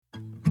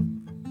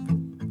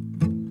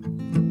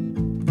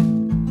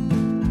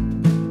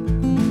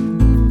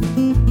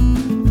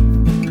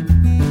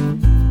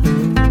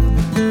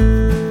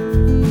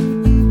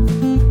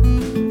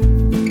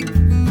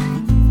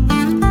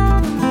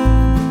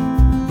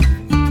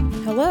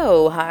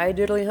Hi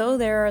doodly ho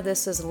there.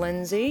 This is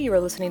Lindsay. You are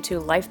listening to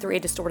Life Through a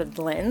Distorted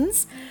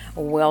Lens.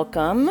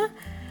 Welcome.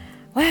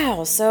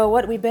 Wow,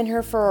 so we've been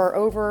here for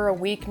over a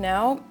week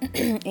now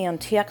in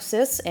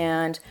Texas,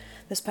 and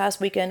this past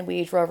weekend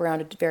we drove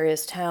around to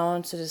various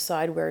towns to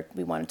decide where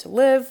we wanted to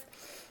live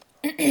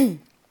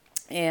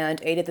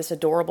and ate at this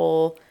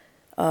adorable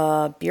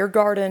beer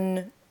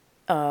garden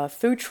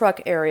food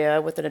truck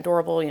area with an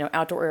adorable,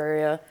 outdoor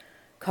area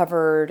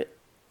covered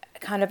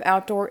kind of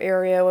outdoor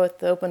area with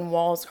the open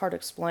walls. Hard to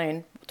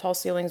explain. Tall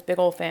ceilings, big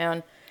old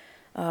fan.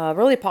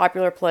 Really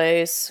popular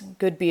place.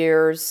 Good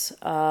beers.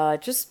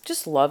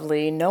 Just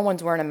lovely. No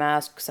one's wearing a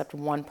mask except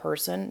one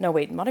person. No,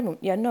 wait, not even.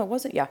 Yeah, no,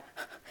 was it? Yeah.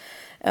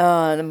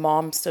 The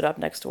mom stood up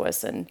next to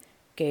us and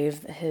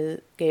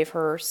gave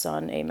her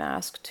son a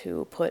mask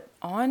to put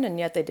on, and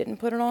yet they didn't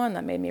put it on.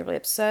 That made me really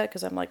upset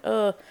because I'm like,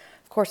 of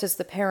course it's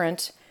the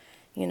parent,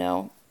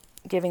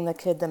 giving the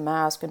kid the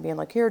mask and being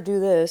like, here, do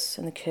this.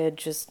 And the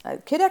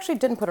kid actually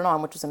didn't put it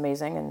on, which was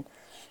amazing. And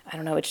I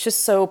don't know, it's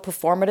just so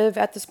performative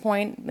at this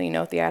point,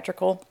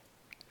 theatrical.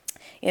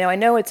 I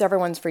know it's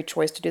everyone's free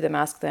choice to do the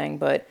mask thing,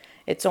 but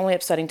it's only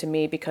upsetting to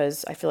me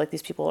because I feel like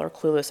these people are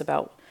clueless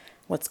about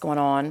what's going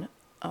on.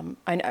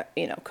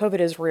 COVID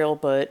is real,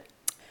 but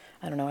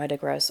I don't know, I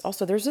digress.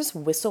 Also, there's this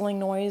whistling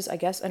noise, I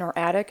guess, in our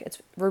attic.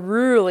 It's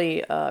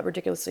really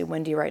ridiculously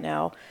windy right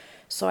now.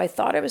 So I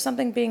thought it was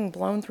something being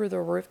blown through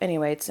the roof.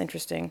 Anyway, it's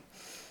interesting.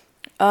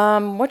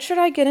 What should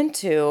I get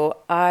into?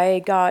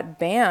 I got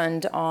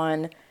banned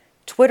on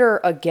Twitter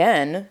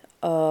again.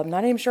 I'm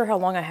not even sure how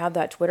long I had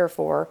that Twitter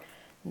for.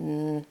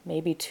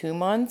 Maybe 2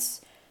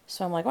 months.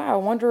 So I'm like, wow, I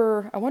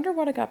wonder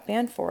what I got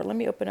banned for. Let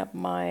me open up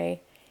my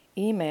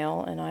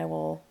email and I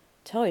will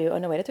tell you. Oh,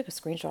 no, wait, I took a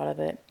screenshot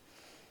of it.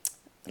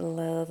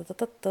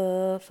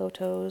 The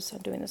photos.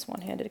 I'm doing this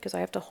one-handed because I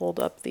have to hold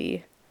up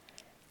the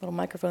little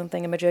microphone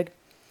thingamajig.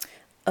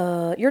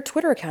 Your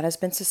Twitter account has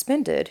been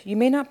suspended. You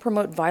may not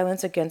promote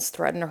violence against,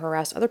 threaten, or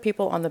harass other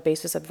people on the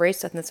basis of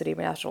race, ethnicity,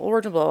 national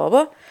origin, blah,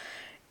 blah,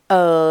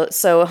 blah.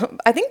 So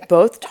I think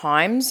both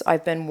times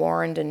I've been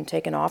warned and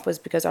taken off was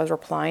because I was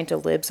replying to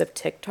libs of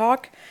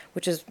TikTok,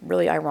 which is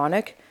really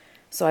ironic.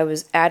 So I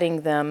was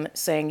adding them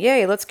saying,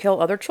 yay, let's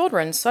kill other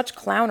children. Such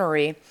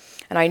clownery.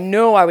 And I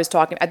know I was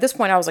talking, at this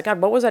point I was like,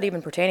 God, what was that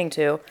even pertaining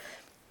to?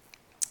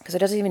 Because it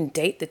doesn't even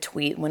date the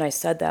tweet when I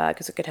said that,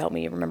 because it could help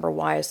me remember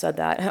why I said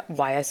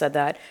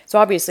that. So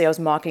obviously I was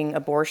mocking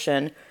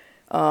abortion.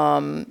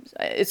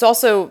 It's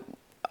also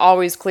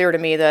always clear to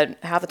me that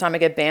half the time I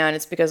get banned,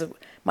 it's because of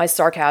my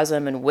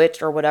sarcasm and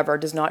wit or whatever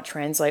does not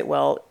translate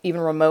well,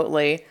 even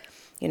remotely.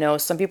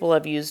 Some people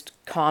have used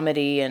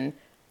comedy and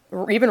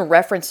even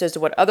references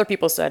to what other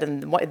people said,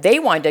 and they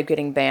wind up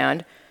getting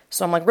banned.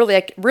 So I'm like,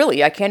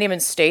 really, I can't even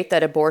state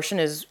that abortion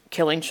is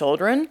killing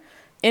children?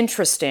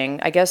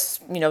 Interesting. I guess,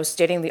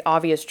 stating the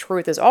obvious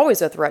truth is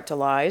always a threat to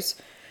lies.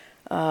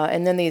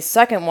 And then the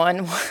second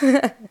one,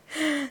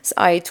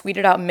 I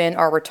tweeted out men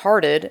are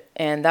retarded,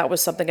 and that was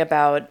something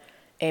about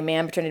a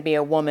man pretending to be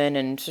a woman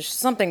and just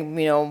something,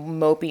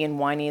 mopey and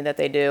whiny that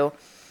they do.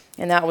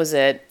 And that was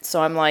it.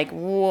 So I'm like,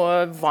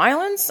 what,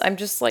 violence? I'm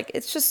just like,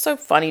 it's just so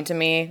funny to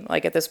me,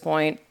 like at this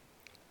point.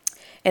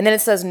 And then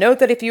it says, note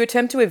that if you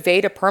attempt to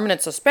evade a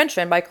permanent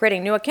suspension by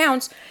creating new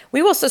accounts,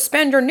 we will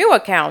suspend your new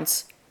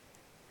accounts.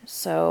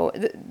 So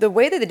the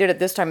way that they did it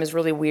this time is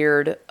really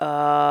weird.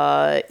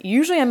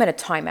 Usually I'm in a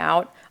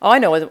timeout. Oh, I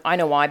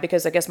know why,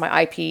 because I guess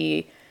my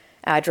IP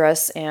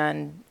address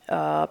and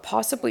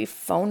possibly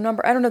phone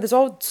number. I don't know. There's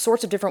all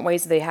sorts of different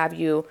ways that they have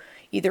you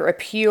either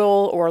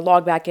appeal or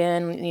log back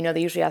in.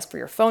 They usually ask for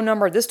your phone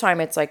number. This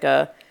time it's like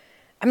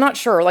I'm not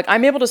sure. Like,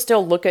 I'm able to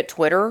still look at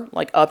Twitter,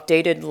 like live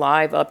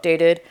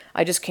updated.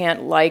 I just can't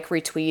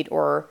retweet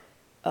or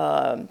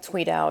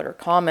tweet out or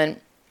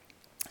comment.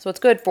 So it's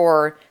good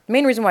for, the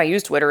main reason why I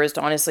use Twitter is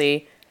to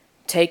honestly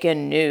take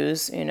in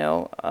news,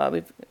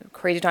 we've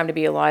crazy time to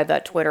be alive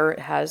that Twitter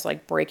has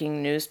like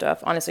breaking news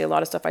stuff. Honestly, a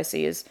lot of stuff I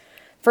see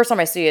first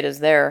time I see it is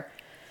there.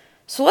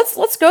 So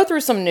let's go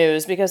through some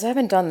news because I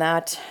haven't done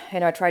that.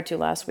 I tried to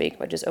last week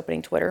by just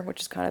opening Twitter,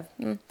 which is kind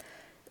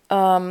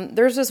of,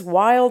 there's this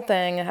wild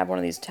thing, I have one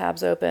of these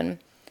tabs open,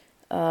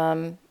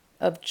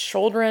 of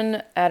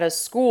children at a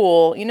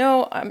school.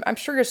 I'm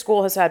sure your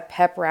school has had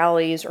pep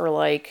rallies or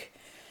like,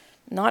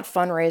 not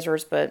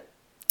fundraisers, but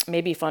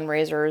maybe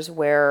fundraisers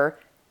where,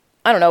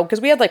 I don't know,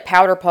 because we had like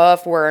Powder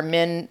Puff where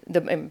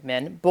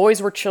boys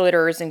were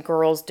cheerleaders and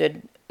girls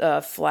did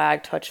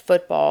flag touch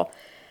football.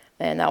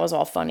 And that was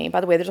all funny.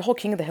 By the way, there's a whole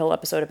King of the Hill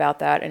episode about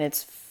that. And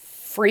it's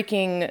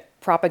freaking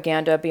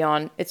propaganda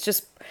beyond, it's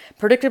just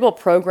predictable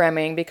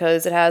programming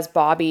because it has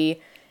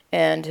Bobby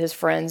and his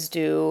friends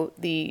do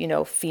the,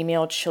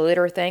 female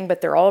cheerleader thing.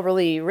 But they're all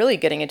really, really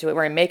getting into it,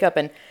 wearing makeup,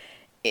 and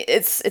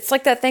it's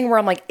like that thing where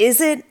I'm like,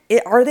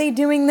 are they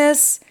doing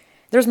this?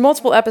 There's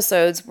multiple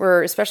episodes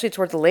where, especially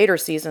towards the later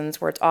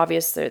seasons, where it's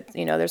obvious that,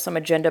 there's some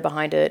agenda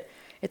behind it.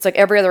 It's like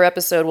every other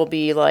episode will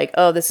be like,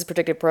 oh, this is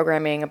predictive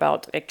programming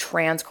about like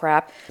trans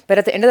crap. But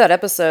at the end of that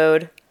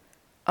episode,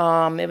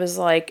 it was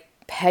like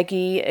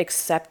Peggy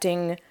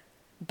accepting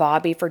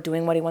Bobby for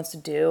doing what he wants to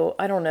do.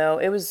 I don't know.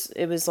 It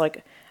was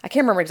like, I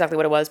can't remember exactly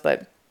what it was,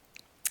 but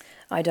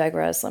I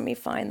digress. Let me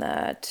find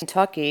that.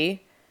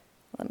 Kentucky.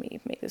 Let me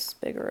make this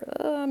bigger.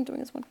 I'm doing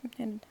this one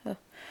hand.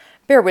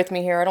 Bear with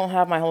me here. I don't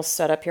have my whole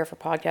setup here for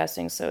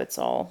podcasting, so it's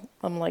all,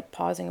 I'm like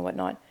pausing and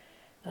whatnot.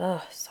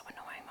 Ugh, so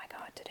annoying. My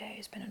God, today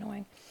has been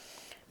annoying.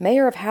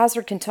 Mayor of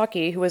Hazard,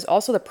 Kentucky, who is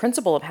also the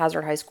principal of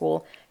Hazard High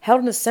School,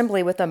 held an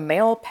assembly with a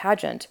male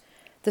pageant.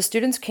 The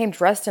students came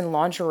dressed in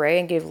lingerie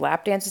and gave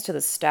lap dances to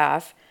the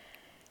staff.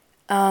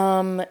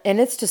 And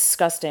it's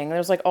disgusting.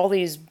 There's like all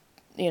these,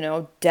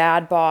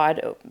 dad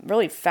bod,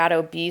 really fat,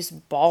 obese,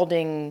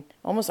 balding,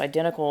 almost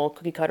identical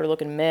cookie cutter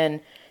looking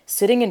men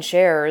sitting in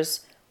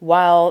chairs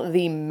while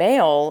the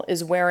male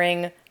is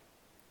wearing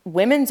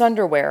women's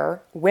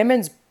underwear,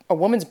 a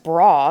woman's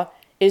bra,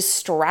 is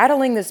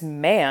straddling this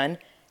man,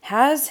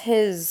 has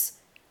his,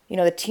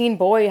 the teen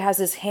boy has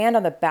his hand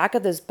on the back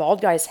of this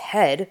bald guy's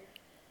head,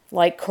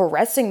 like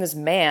caressing this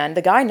man.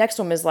 The guy next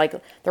to him is like,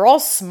 they're all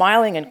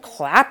smiling and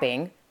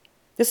clapping.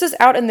 This is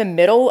out in the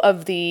middle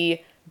of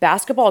the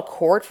basketball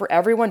court for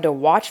everyone to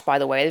watch, by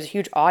the way. There's a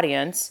huge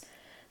audience.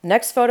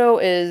 Next photo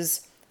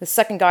is the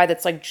second guy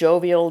that's like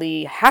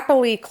jovially,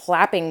 happily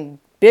clapping,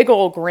 big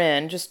old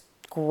grin, just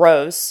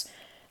gross.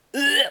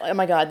 Ugh, oh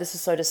my God, this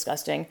is so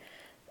disgusting.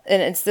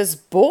 And it's this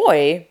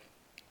boy.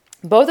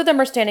 Both of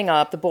them are standing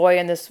up, the boy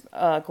and this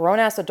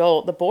grown-ass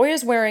adult. The boy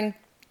is wearing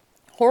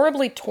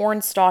horribly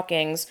torn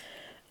stockings,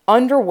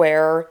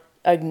 underwear,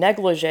 a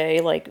negligee,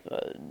 like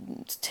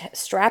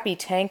strappy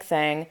tank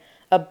thing,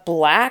 a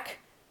black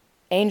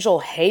angel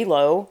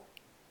halo.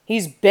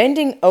 He's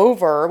bending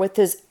over with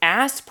his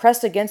ass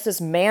pressed against this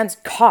man's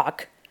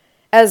cock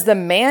as the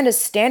man is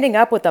standing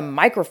up with a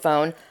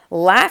microphone,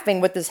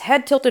 laughing with his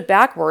head tilted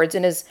backwards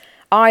and his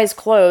eyes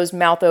closed,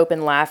 mouth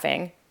open,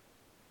 laughing.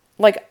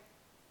 Like,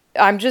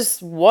 I'm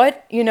just,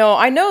 what?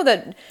 I know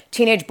that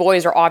teenage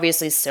boys are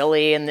obviously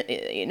silly and,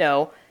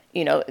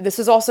 this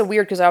is also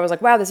weird because I was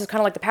like, wow, this is kind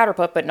of like the Powder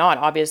Puff, but not,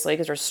 obviously,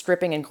 because they're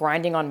stripping and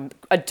grinding on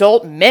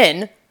adult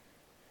men.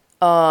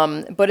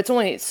 But it's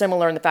only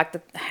similar in the fact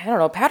that, I don't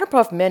know, Powder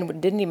Puff men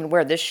didn't even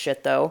wear this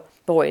shit, though.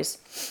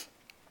 Boys.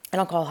 I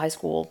don't call high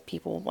school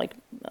people, like,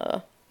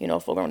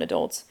 full-grown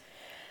adults.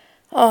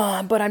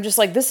 But I'm just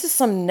like, this is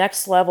some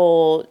next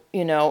level,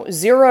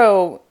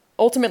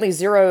 ultimately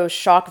zero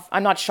shock.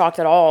 I'm not shocked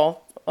at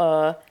all,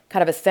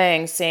 kind of a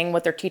thing, seeing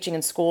what they're teaching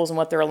in schools and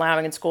what they're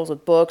allowing in schools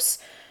with books,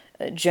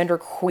 gender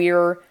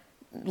queer,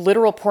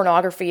 literal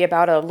pornography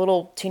about a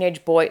little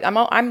teenage boy.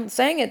 I'm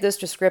saying it this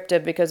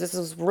descriptive because this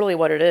is really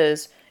what it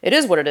is. It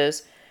is what it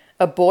is.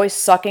 A boy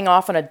sucking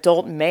off an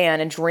adult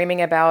man and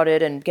dreaming about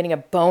it and getting a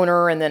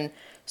boner, and then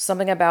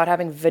something about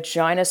having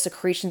vagina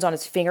secretions on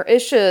his finger.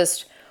 It's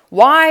just,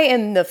 why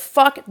in the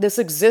fuck this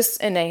exists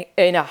in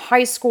a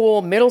high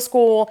school, middle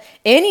school,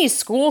 any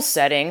school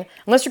setting,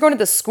 unless you're going to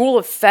the school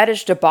of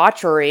fetish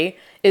debauchery,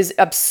 is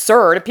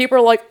absurd. People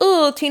are like,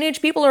 oh,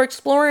 teenage people are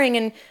exploring,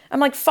 and I'm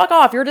like, fuck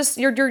off.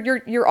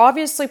 You're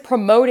obviously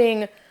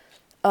promoting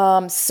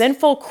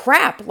sinful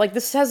crap. Like,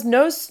 this has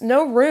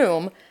no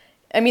room.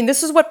 I mean,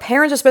 this is what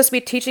parents are supposed to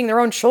be teaching their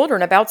own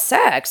children about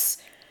sex.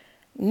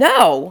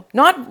 No,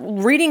 not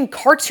reading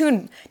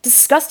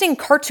disgusting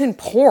cartoon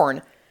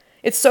porn.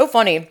 It's so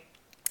funny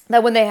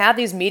that when they have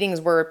these meetings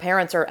where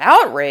parents are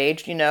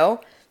outraged, that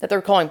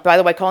they're calling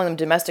them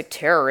domestic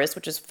terrorists,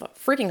 which is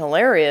freaking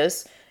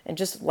hilarious and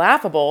just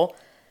laughable,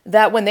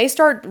 that when they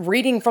start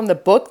reading from the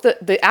book,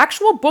 the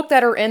actual book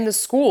that are in the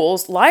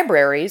schools,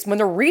 libraries, when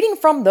they're reading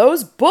from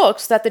those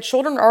books that the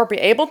children are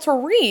able to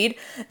read,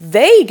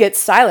 they get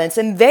silenced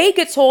and they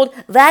get told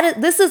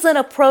that this is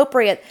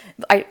inappropriate.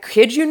 I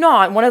kid you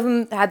not, one of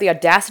them had the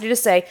audacity to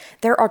say,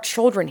 there are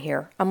children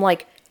here. I'm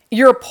like,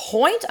 your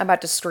point? I'm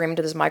about to scream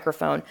into this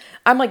microphone.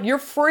 I'm like, your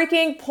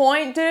freaking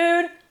point,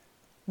 dude?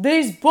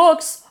 These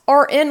books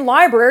are in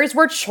libraries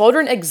where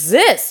children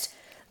exist.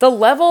 The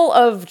level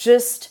of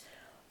just,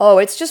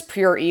 it's just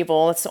pure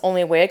evil. That's the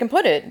only way I can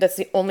put it. That's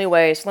the only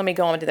way. So let me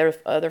go on to their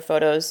other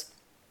photos.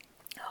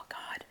 Oh,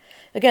 God.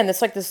 Again,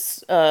 it's like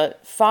this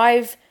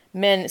 5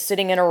 men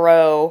sitting in a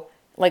row,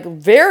 like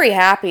very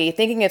happy,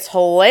 thinking it's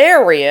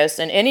hilarious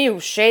in any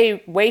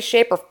way,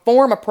 shape, or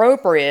form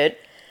appropriate.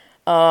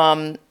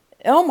 Oh,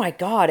 my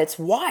God. It's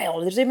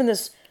wild. There's even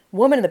this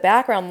woman in the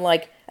background,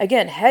 like,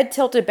 again, head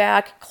tilted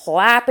back,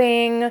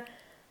 clapping.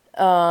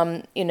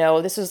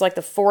 This is like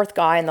the 4th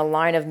guy in the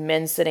line of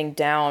men sitting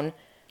down.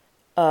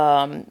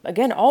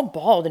 Again, all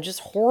bald and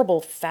just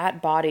horrible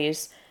fat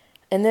bodies.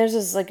 And there's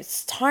this like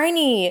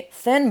tiny,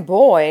 thin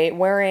boy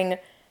wearing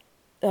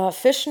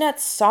fishnet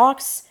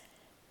socks,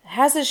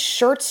 has his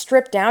shirt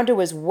stripped down to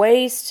his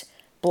waist,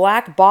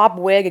 black bob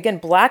wig, again,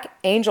 black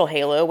angel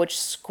halo, which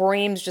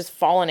screams just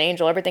fallen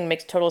angel. Everything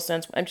makes total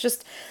sense. And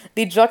just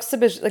the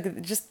juxtaposition,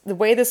 like just the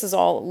way this is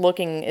all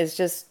looking is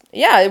just,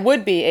 yeah, it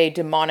would be a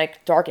demonic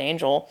dark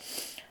angel.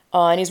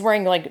 And he's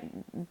wearing like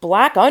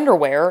black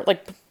underwear,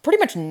 like pretty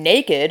much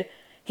naked.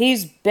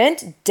 He's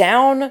bent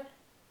down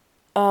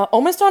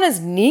almost on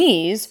his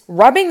knees,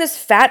 rubbing this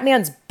fat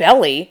man's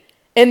belly.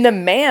 And the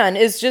man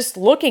is just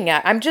looking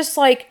at, I'm just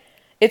like,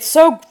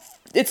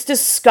 It's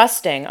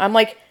disgusting. I'm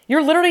like,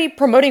 you're literally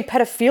promoting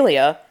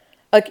pedophilia.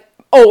 Like,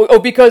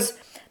 because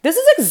this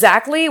is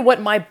exactly what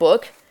my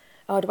book,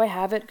 do I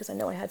have it? Because I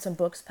know I had some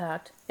books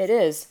packed. It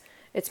is.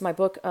 It's my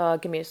book.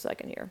 Give me a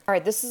second here. All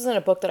right, this is in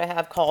a book that I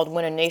have called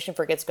When a Nation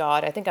Forgets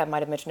God. I think I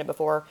might have mentioned it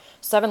before.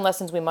 7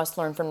 Lessons We Must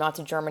Learn from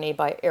Nazi Germany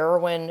by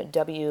Erwin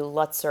W.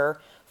 Lutzer,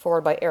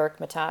 forward by Eric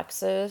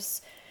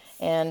Metaxas.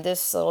 And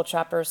this little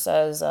chapter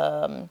says,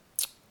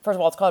 first of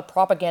all, it's called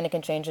Propaganda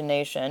Can Change a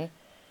Nation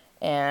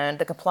and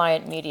the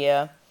Compliant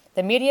Media.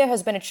 The media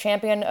has been a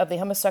champion of the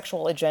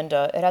homosexual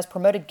agenda. It has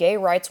promoted gay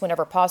rights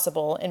whenever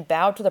possible and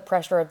bowed to the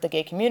pressure of the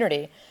gay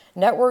community.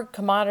 Network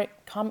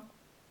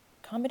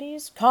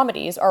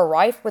comedies are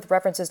rife with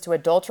references to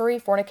adultery,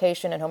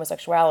 fornication, and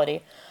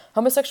homosexuality.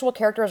 Homosexual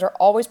characters are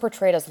always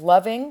portrayed as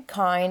loving,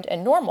 kind,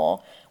 and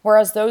normal,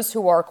 whereas those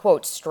who are,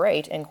 quote,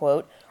 straight, end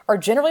quote, are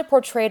generally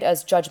portrayed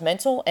as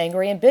judgmental,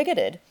 angry, and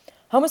bigoted.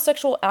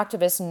 Homosexual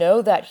activists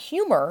know that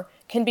humor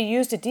can be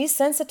used to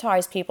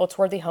desensitize people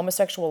toward the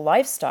homosexual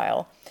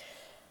lifestyle.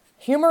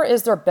 Humor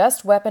is their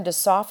best weapon to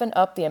soften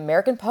up the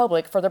American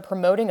public for the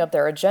promoting of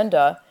their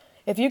agenda.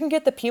 If you can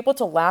get the people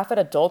to laugh at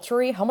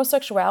adultery,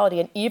 homosexuality,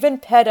 and even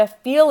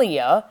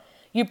pedophilia,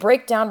 you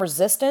break down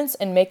resistance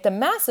and make the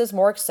masses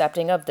more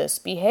accepting of this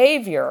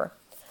behavior.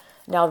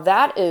 Now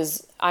that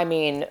is,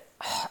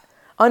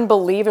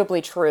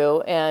 unbelievably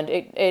true, and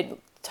it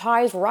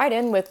ties right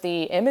in with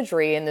the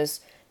imagery and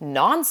this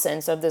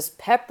nonsense of this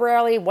pep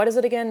rally. What is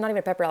it again? Not even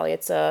a pep rally.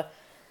 It's a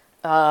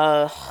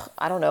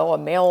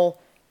male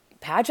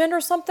pageant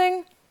or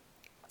something.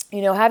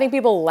 Having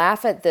people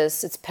laugh at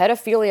this, it's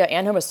pedophilia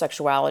and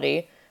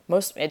homosexuality.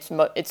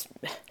 It's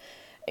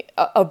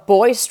a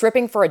boy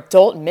stripping for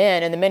adult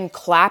men and the men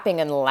clapping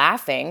and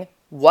laughing.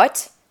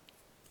 What?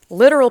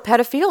 Literal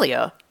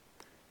pedophilia.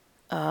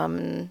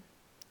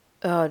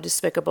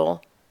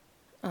 Despicable.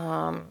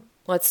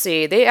 Let's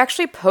see. They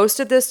actually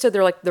posted this to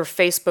their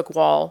Facebook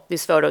wall,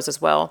 these photos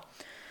as well.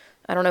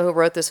 I don't know who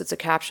wrote this. It's a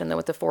caption though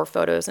with the 4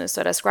 photos. And it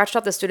said, I scratched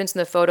out the students in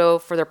the photo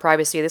for their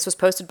privacy. This was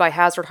posted by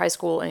Hazard High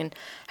School in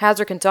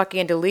Hazard, Kentucky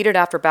and deleted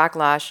after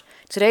backlash.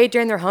 Today,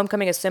 during their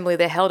homecoming assembly,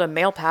 they held a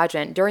male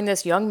pageant. During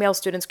this, young male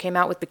students came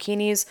out with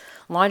bikinis,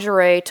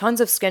 lingerie, tons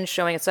of skin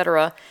showing,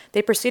 etc.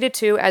 They proceeded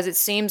to, as it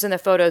seems in the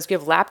photos,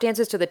 give lap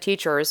dances to the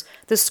teachers.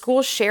 The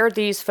school shared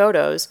these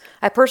photos.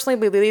 I personally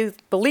believe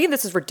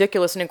this is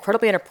ridiculous and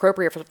incredibly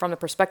inappropriate from the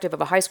perspective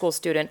of a high school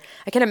student.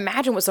 I can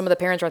imagine what some of the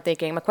parents are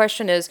thinking. My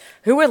question is,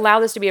 who would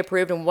allow this to be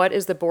approved and what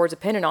is the board's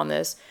opinion on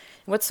this?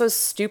 What's so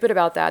stupid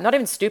about that? Not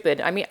even stupid.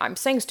 I'm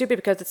saying stupid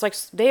because it's like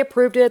they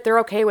approved it. They're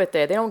okay with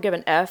it. They don't give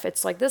an F.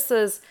 It's like, this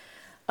is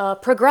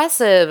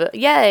progressive.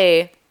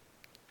 Yay.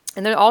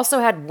 And they also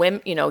had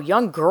women,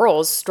 young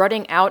girls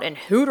strutting out in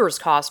Hooters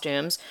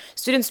costumes,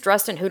 students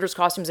dressed in Hooters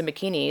costumes and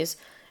bikinis,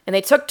 and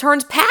they took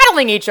turns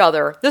paddling each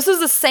other. This is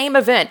the same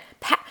event.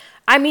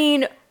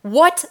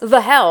 What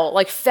the hell?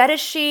 Like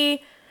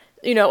fetishy,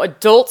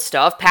 adult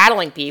stuff,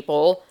 paddling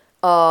people,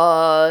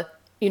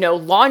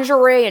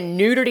 lingerie and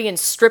nudity and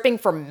stripping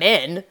for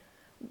men.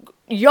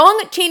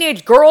 Young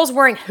teenage girls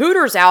wearing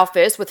Hooters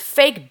outfits with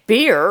fake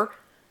beer.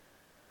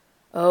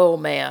 Oh,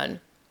 man.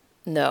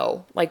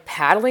 No. Like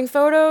paddling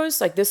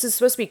photos? Like this is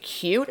supposed to be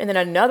cute. And then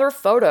another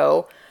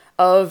photo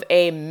of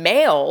a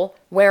male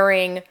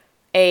wearing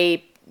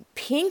a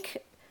pink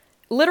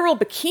literal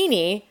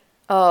bikini,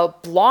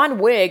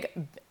 blonde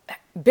wig,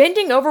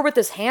 bending over with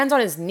his hands on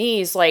his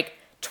knees, like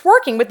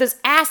twerking with his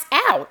ass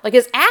out, like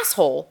his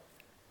asshole.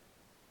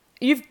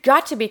 You've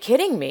got to be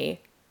kidding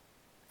me.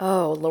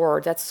 Oh,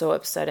 Lord, that's so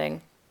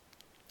upsetting.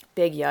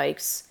 Big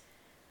yikes.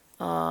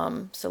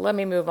 So let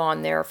me move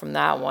on there from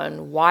that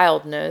one.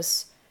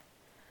 Wildness.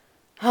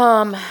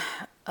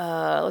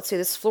 Let's see,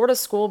 this Florida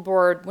school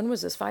board, when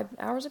was this, 5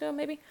 hours ago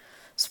maybe?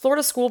 This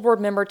Florida school board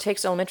member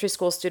takes elementary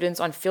school students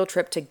on field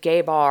trip to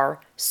gay bar.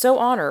 So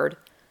honored.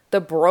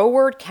 The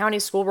Broward County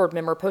school board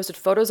member posted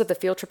photos of the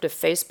field trip to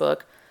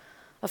Facebook.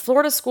 A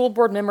Florida school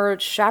board member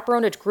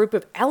chaperoned a group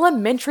of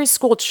elementary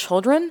school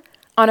children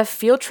on a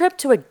field trip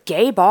to a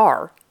gay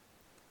bar.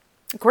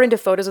 According to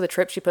photos of the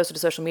trip she posted to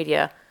social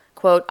media,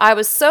 quote, I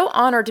was so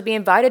honored to be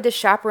invited to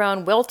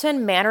chaperone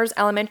Wilton Manors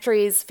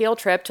Elementary's field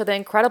trip to the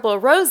incredible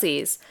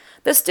Rosie's.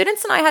 The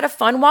students and I had a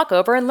fun walk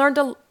over and learned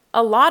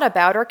a lot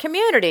about our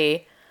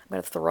community. I'm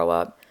going to throw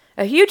up.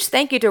 A huge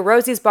thank you to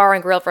Rosie's Bar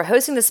and Grill for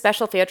hosting this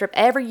special field trip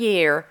every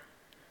year.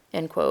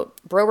 End quote.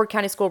 Broward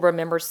County School Board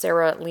member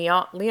Sarah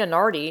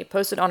Leonardi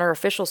posted on her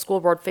official school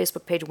board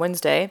Facebook page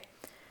Wednesday.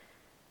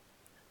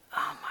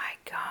 Oh my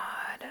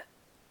God.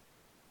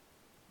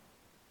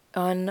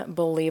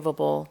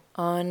 Unbelievable.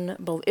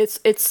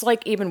 It's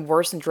like even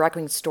worse than Drag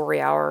Queen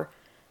Story Hour.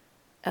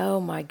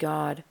 Oh my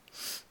God.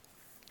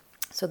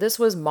 So this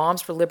was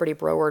Moms for Liberty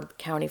Broward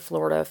County,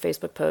 Florida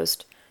Facebook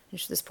post. And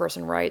this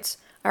person writes,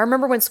 I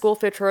remember when school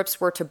field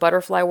trips were to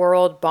Butterfly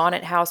World,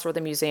 Bonnet House, or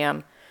the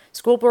museum.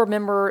 School board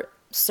member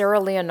Sarah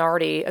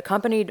Leonardi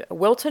accompanied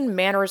Wilton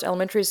Manors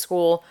Elementary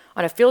School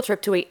on a field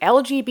trip to a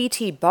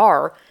LGBT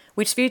bar,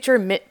 which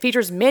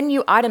features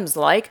menu items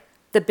like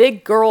the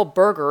Big Girl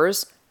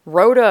Burgers,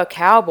 Rhoda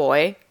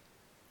Cowboy,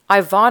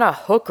 Ivana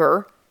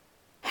Hooker,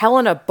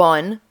 Helena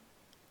Bunn,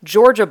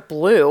 Georgia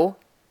Blue,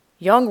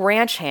 Young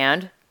Ranch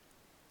Hand,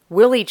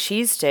 Willie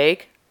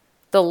Cheesesteak,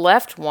 the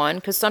left one,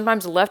 because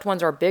sometimes the left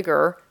ones are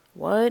bigger.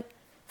 What?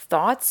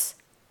 Thoughts?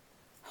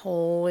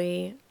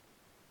 Holy,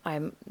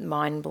 I'm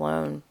mind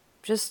blown.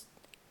 Just,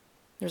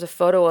 there's a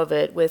photo of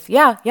it with,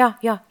 yeah.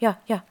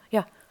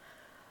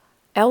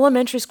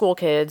 Elementary school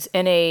kids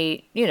in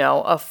a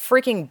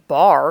freaking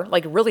bar,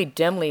 like really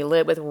dimly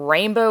lit with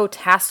rainbow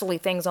tassely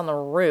things on the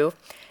roof.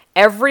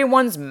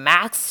 Everyone's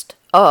maxed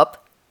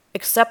up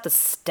except the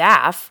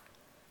staff.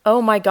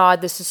 Oh my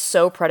God, this is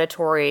so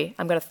predatory.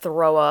 I'm going to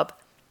throw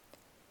up.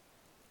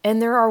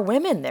 And there are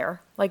women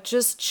there, like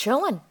just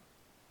chilling.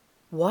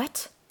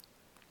 What?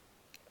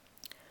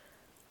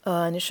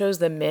 And it shows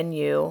the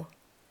menu.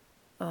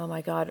 Oh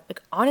my God.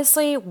 Like,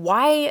 honestly,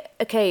 why?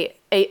 Okay,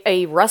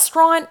 a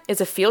restaurant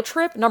is a field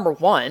trip, number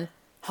one.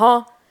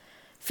 Huh?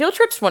 Field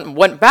trips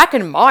went back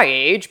in my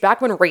age, back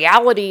when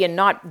reality and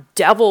not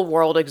devil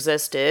world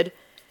existed,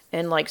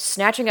 and like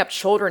snatching up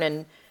children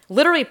and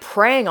literally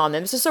preying on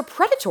them. This is so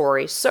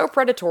predatory, so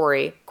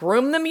predatory.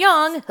 Groom them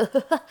young.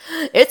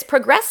 It's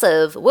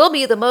progressive. We'll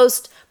be the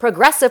most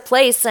progressive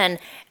place in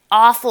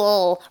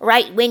awful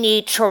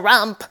right-wingy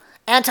Trump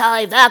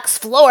anti-vax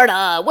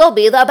Florida. We'll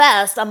be the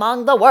best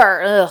among the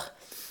world.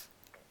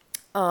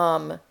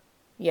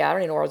 Yeah, I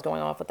don't even know where I was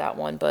going off with that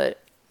one, but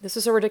this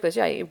is so ridiculous.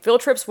 Yeah,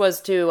 field trips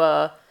was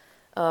to,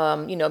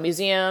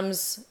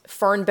 museums,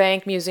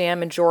 Fernbank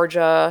Museum in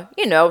Georgia,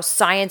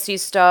 sciencey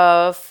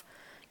stuff,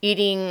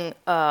 eating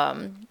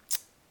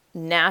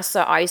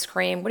NASA ice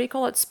cream. What do you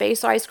call it?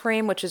 Space ice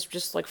cream, which is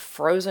just like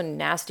frozen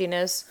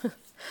nastiness.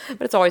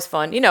 But it's always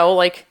fun.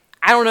 Like,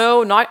 I don't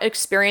know, not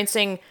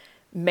experiencing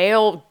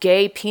male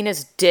gay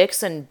penis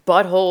dicks and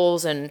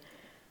buttholes and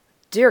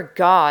dear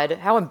God,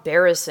 how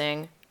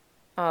embarrassing.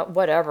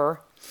 Whatever.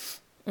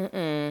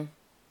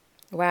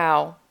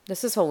 Wow,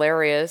 this is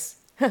hilarious.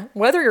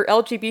 Whether you're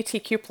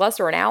LGBTQ plus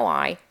or an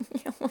ally.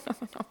 Oh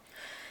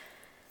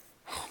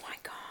my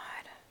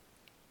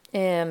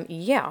God.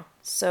 Yeah,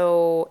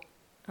 so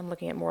I'm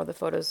looking at more of the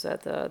photos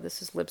that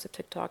This is Libs of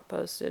TikTok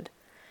posted.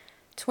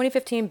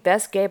 2015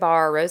 Best Gay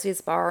Bar,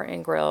 Rosie's Bar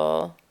and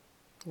Grill.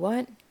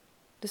 What?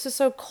 This is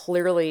so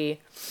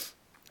clearly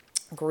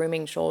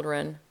grooming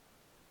children.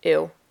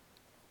 Ew.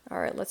 All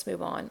right, let's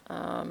move on.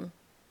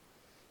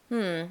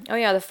 Oh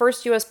yeah, the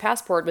first U.S.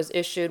 passport was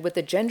issued with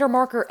the gender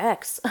marker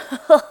X.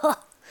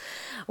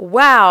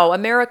 Wow,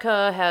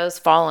 America has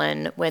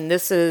fallen when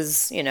this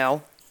is,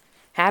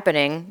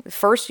 happening. The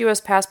first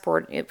U.S.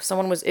 passport, if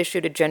someone was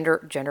issued a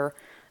gender,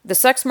 the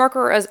sex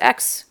marker as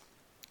X.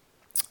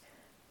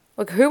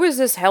 Like, who is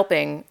this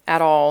helping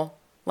at all?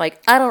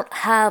 Like, I don't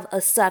have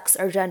a sex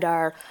or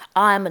gender.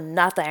 I'm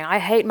nothing. I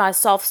hate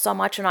myself so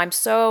much and I'm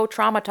so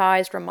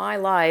traumatized from my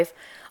life.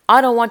 I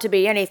don't want to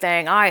be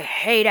anything. I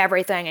hate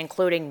everything,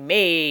 including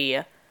me.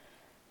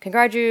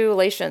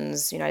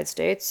 Congratulations, United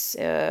States.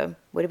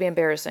 Would it be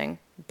embarrassing?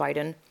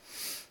 Biden.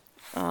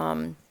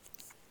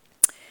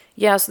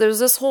 Yeah, so there's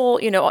this whole,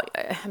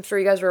 I'm sure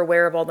you guys are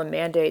aware of all the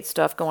mandate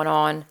stuff going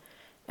on.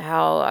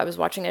 How I was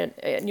watching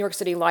a New York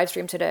City live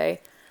stream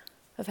today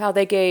of how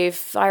they gave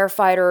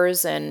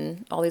firefighters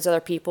and all these other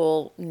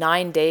people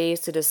 9 days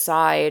to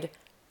decide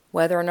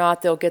whether or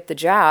not they'll get the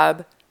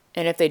jab.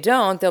 And if they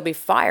don't, they'll be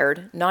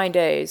fired. 9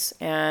 days.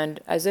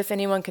 And as if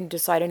anyone can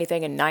decide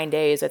anything in 9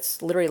 days,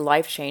 it's literally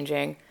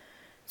life-changing.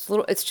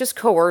 It's just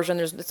coercion.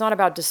 It's not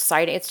about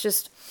deciding. It's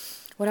just,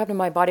 what happened to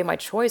my body, my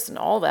choice, and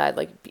all that.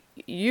 Like,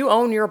 you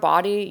own your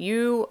body.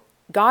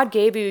 God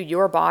gave you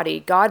your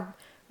body. God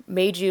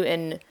made you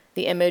in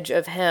the image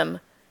of Him.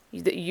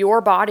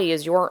 Your body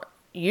is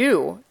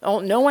you.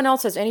 No one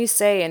else has any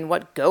say in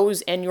what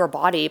goes in your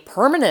body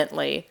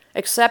permanently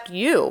except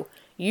you.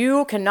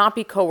 You cannot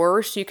be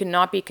coerced. You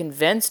cannot be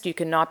convinced. You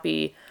cannot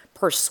be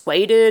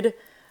persuaded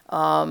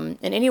in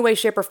any way,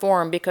 shape, or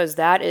form, because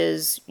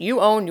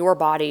you own your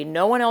body.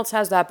 No one else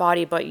has that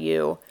body but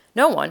you.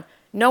 No one.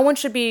 No one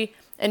should be,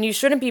 and you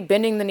shouldn't be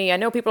bending the knee. I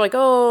know people are like,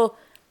 oh,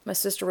 my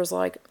sister was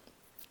like,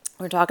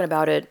 we were talking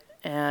about it,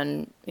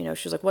 and, she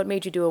was like, what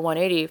made you do a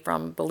 180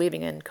 from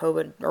believing in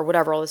COVID or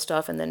whatever, all this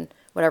stuff, and then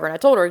whatever. And I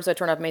told her, because I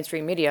turned off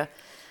mainstream media.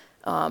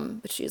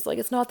 But she's like,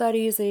 it's not that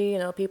easy,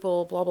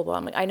 people, blah, blah, blah.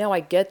 I'm like, I know,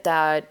 I get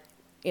that.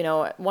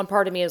 One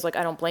part of me is like,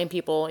 I don't blame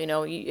people.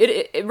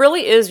 It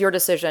really is your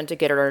decision to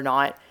get it or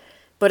not.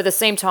 But at the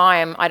same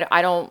time,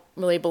 I don't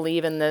really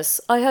believe in this.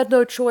 I had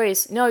no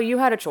choice. No, you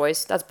had a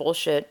choice. That's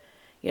bullshit.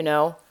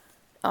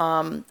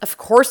 Of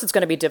course it's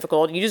going to be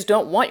difficult. You just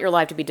don't want your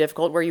life to be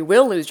difficult where you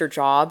will lose your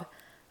job.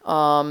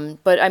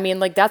 But I mean,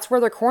 like, that's where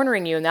they're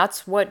cornering you, and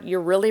that's what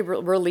you're really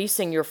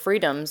releasing your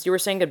freedoms. You were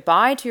saying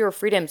goodbye to your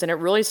freedoms, and it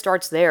really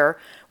starts there.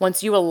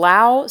 Once you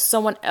allow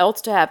someone else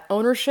to have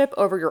ownership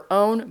over your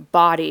own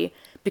body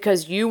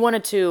because you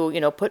wanted to,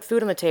 put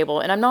food on the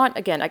table. And I'm not,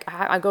 again,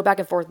 I go back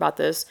and forth about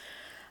this.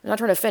 I'm not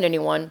trying to offend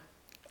anyone,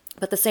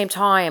 but at the same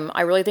time,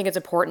 I really think it's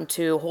important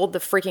to hold the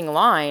freaking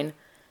line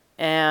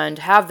and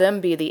have them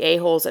be the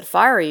a-holes that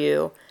fire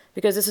you,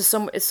 because it's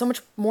so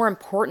much more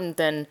important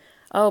than,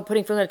 oh,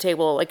 putting food on the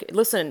table. Like,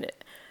 listen,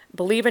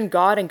 believe in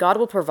God and God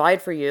will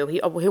provide for you.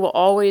 He will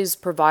always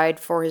provide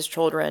for his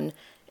children.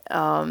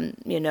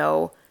 You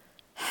know,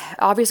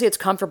 obviously it's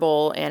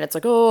comfortable and it's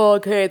like, oh,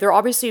 okay. They're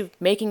obviously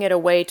making it a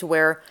way to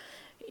where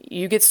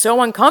you get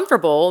so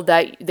uncomfortable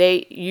that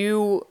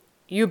you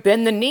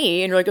bend the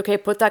knee and you're like, okay,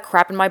 put that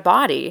crap in my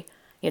body.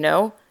 You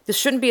know, this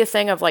shouldn't be a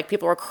thing of like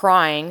people are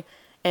crying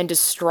and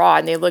distraught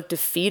and they look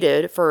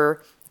defeated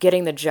for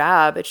getting the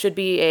jab. It should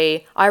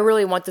be I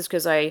really want this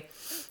because I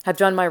have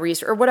done my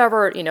research or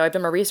whatever, you know, I've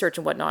done my research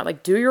and whatnot.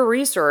 Like, do your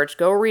research,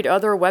 go read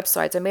other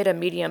websites. I made a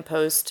Medium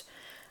post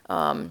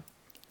of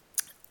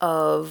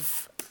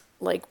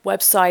like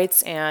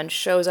websites and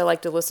shows I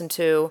like to listen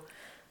to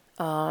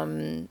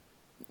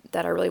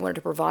that I really wanted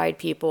to provide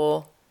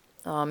people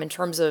in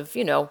terms of,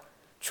 you know,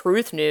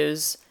 truth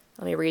news.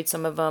 Let me read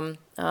some of them.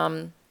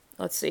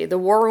 Let's see. The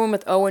War Room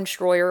with Owen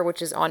Schroyer,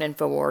 which is on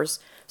InfoWars.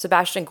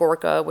 Sebastian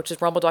Gorka, which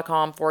is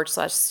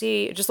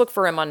rumble.com/C. Just look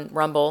for him on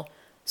Rumble.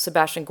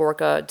 Sebastian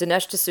Gorka.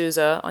 Dinesh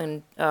D'Souza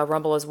on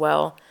Rumble as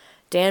well.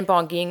 Dan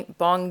Bongino,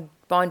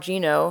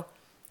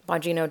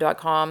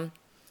 Bongino.com.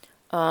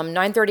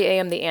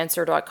 9:30am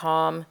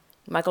theanswer.com.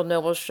 Michael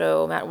Noble's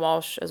show, Matt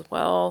Walsh as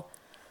well.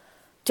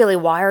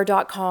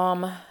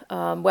 dailywire.com.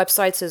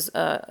 Websites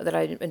that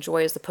I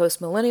enjoy is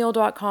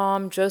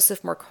thepostmillennial.com,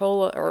 Joseph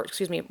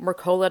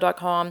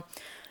Mercola.com,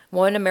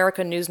 One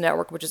America News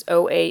Network, which is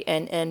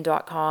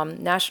OANN.com,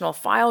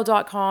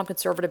 nationalfile.com,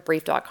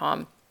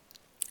 conservativebrief.com.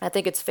 I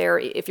think it's fair,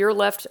 if you're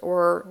left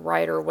or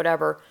right or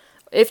whatever,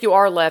 if you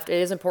are left, it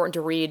is important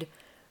to read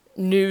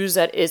news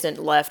that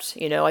isn't left.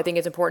 You know, I think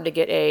it's important to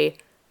get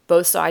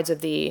both sides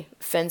of the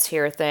fence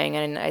here thing,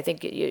 and I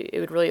think it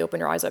would really open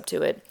your eyes up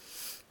to it.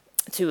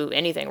 To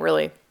anything,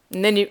 really.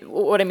 And then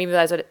what I mean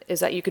by that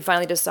is that you could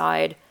finally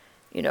decide,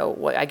 you know,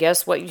 what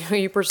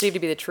you perceive to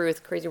be the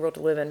truth. Crazy world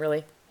to live in,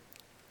 really.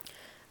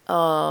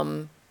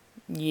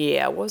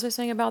 Yeah, what was I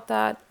saying about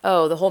that?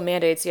 Oh, the whole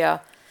mandates, yeah.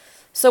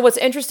 So what's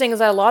interesting is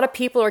that a lot of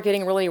people are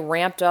getting really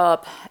ramped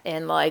up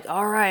and like,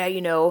 all right,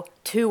 you know,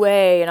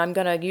 2A, and I'm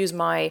going to use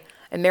my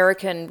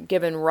American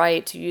given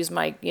right to use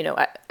my, you know,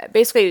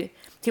 basically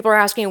people are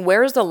asking,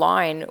 where's the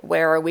line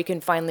where we can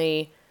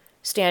finally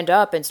stand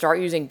up and start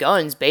using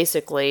guns,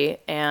 basically.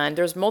 And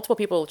there's multiple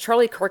people.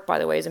 Charlie Kirk, by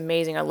the way, is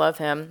amazing. I love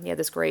him. He had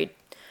this great,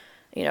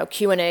 you know,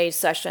 Q&A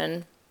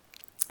session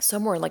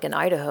somewhere like in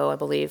Idaho, I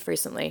believe,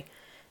 recently.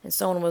 And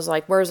someone was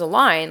like, where's the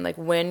line? Like,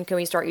 when can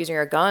we start using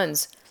our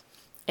guns?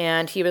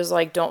 And he was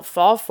like, don't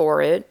fall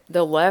for it.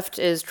 The left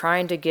is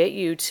trying to get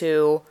you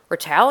to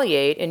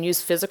retaliate and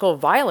use physical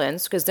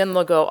violence, because then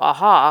they'll go,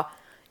 aha,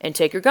 and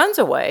take your guns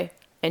away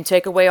and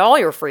take away all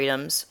your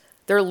freedoms.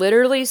 They're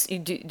literally,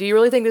 do you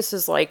really think this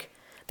is like,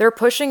 they're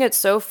pushing it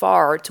so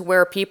far to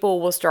where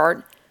people will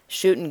start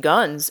shooting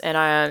guns.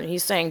 And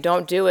he's saying,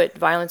 don't do it.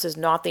 Violence is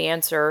not the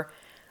answer.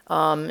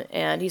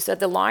 And he said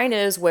the line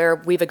is where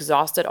we've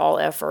exhausted all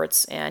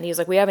efforts. And he's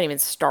like, we haven't even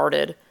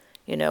started,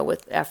 you know,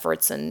 with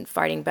efforts and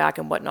fighting back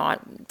and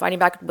whatnot. Fighting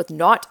back with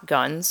not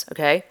guns,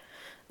 okay?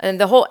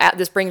 And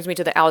this brings me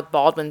to the Alec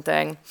Baldwin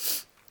thing.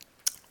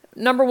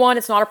 Number one,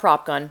 it's not a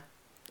prop gun,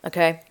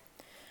 okay?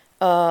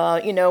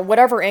 You know,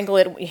 whatever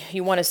angle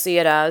you want to see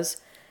it as.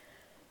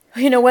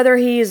 You know, whether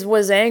he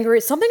was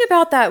angry. Something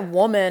about that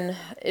woman,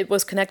 it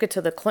was connected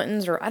to the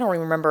Clintons, or I don't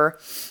even remember.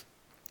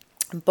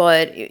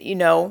 But, you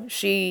know,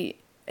 he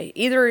had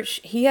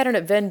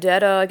a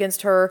vendetta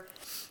against her.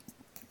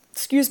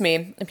 Excuse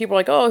me. And people are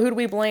like, oh, who do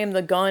we blame?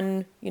 The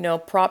gun, you know,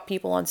 prop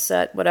people on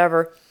set,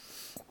 whatever.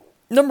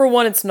 Number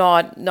one, it's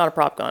not a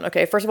prop gun.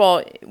 Okay, first of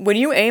all, when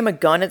you aim a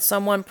gun at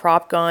someone,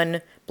 prop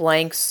gun,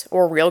 blanks,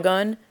 or real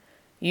gun,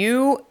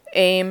 you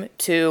aim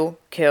to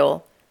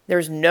kill.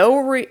 There's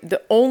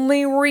the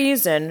only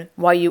reason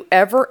why you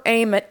ever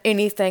aim at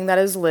anything that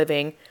is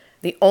living,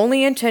 the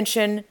only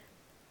intention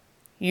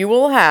you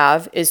will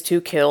have is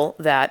to kill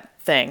that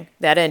thing,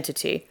 that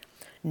entity.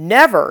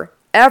 Never,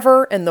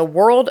 ever in the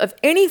world of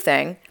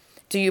anything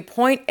do you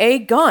point a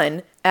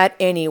gun at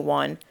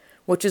anyone,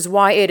 which is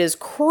why it is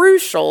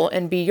crucial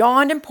and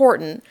beyond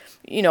important.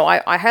 You know,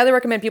 I highly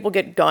recommend people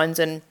get guns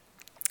and,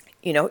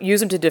 you know,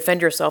 use them to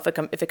defend yourself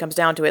if it comes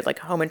down to it, like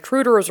home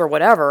intruders or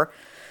whatever.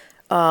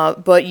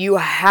 But you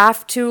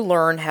have to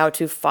learn how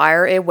to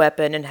fire a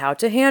weapon and how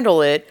to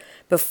handle it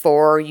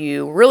before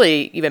you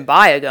really even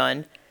buy a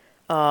gun.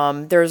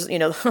 There's, you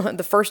know,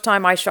 the first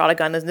time I shot a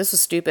gun, and this was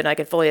stupid, and I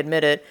can fully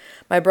admit it.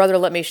 My brother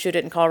let me shoot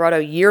it in Colorado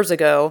years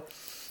ago,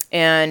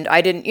 and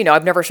I didn't, you know,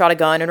 I've never shot a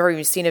gun. I've never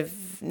even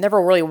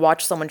never really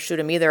watched someone shoot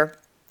him either.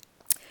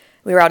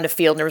 We were out in the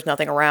field and there was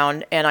nothing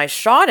around, and I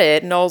shot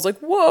it, and I was like,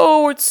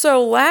 whoa, it's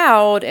so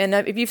loud. And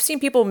if you've seen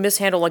people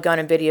mishandle a gun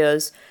in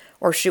videos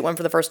or shoot one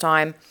for the first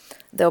time,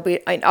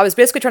 I was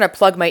basically trying to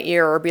plug my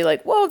ear or be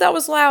like, whoa, that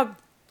was loud.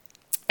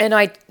 And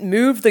I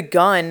moved the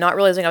gun, not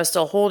realizing I was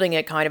still holding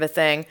it, kind of a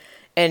thing,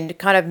 and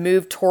kind of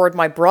moved toward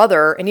my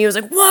brother, and he was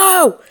like,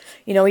 whoa!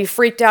 You know, he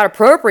freaked out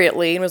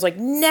appropriately and was like,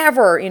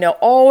 never, you know,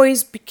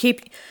 always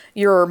keep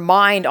your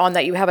mind on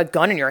that you have a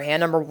gun in your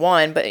hand, number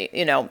one. But,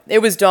 you know, it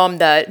was dumb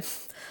that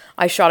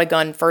I shot a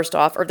gun first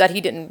off, or that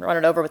he didn't run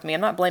it over with me.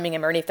 I'm not blaming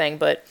him or anything,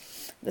 but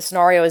the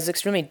scenario is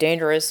extremely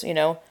dangerous,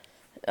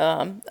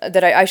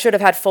 that I should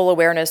have had full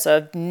awareness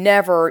of.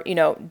 Never,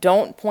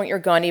 don't point your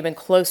gun even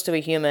close to a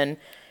human.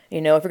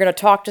 If you're going to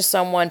talk to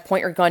someone,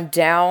 point your gun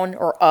down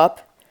or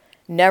up,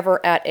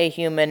 never at a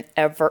human,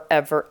 ever,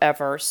 ever,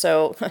 ever.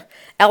 So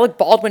Alec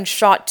Baldwin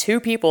shot 2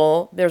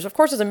 people. There's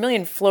a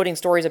million floating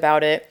stories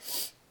about it.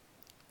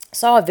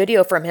 Saw a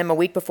video from him a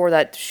week before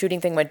that shooting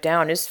thing went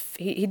down.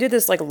 He did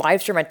this like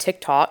live stream on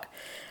TikTok,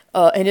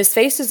 and his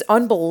face is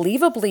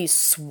unbelievably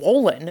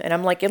swollen. And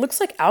I'm like, it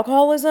looks like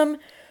alcoholism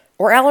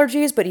or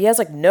allergies, but he has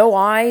like no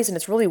eyes, and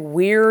it's really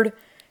weird.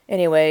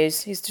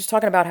 Anyways, he's just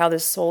talking about how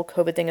this whole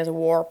COVID thing is a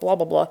war, blah,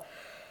 blah, blah.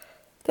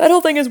 That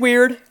whole thing is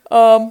weird.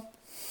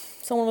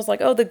 Someone was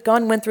like, oh, the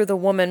gun went through the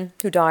woman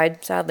who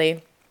died,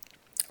 sadly.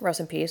 Rest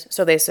in peace.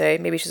 So they say.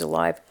 Maybe she's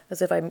alive,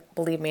 as if I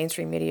believe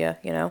mainstream media,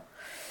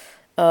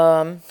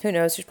 Who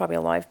knows? She's probably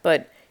alive.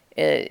 But,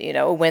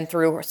 it went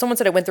through. Someone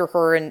said it went through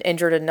her and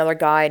injured another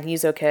guy, and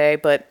he's okay.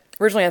 But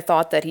originally I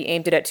thought that he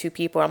aimed it at 2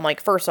 people. I'm like,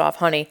 first off,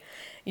 honey,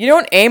 you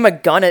don't aim a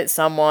gun at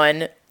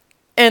someone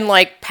and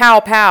like, pow,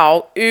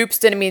 pow. Oops,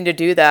 didn't mean to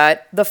do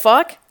that. The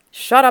fuck?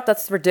 Shut up,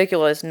 that's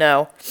ridiculous.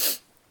 No.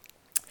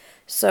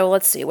 So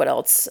let's see, what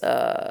else?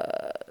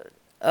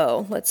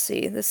 Let's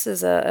see. This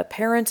is a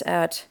parent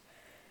at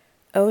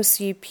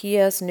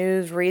OCPS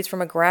News reads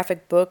from a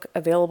graphic book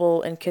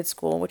available in kids'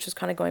 school, which is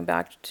kind of going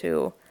back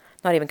to,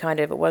 not even kind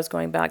of, it was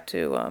going back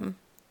to,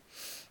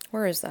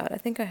 where is that? I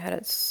think I had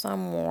it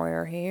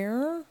somewhere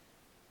here.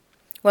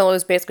 Well, it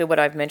was basically what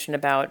I've mentioned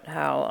about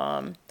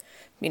how,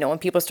 when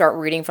people start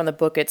reading from the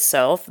book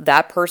itself,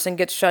 that person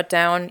gets shut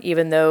down,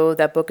 even though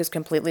that book is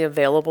completely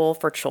available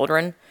for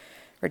children.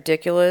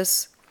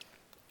 Ridiculous.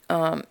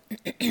 I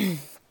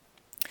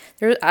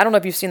don't know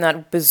if you've seen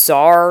that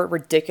bizarre,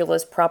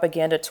 ridiculous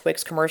propaganda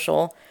Twix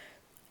commercial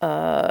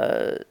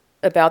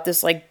about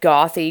this like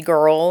gothy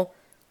girl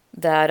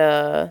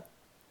that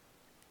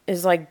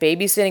is like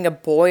babysitting a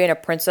boy in a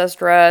princess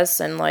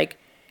dress, and like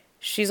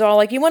she's all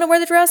like, you want to wear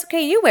the dress?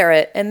 Okay, you wear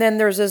it. And then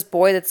there's this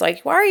boy that's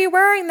like, why are you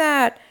wearing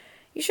that?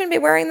 You shouldn't be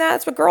wearing that.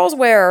 That's what girls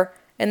wear.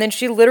 And then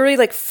she literally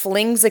like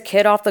flings the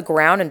kid off the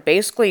ground and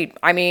basically,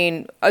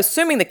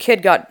 assuming the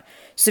kid got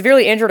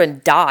severely injured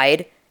and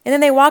died, and then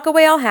they walk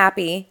away all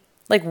happy.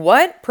 Like,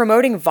 what?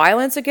 Promoting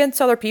violence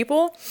against other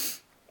people?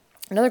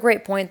 Another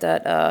great point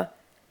that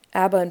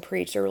Abba and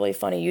Preach, a really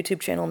funny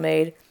YouTube channel,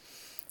 made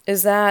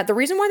is that the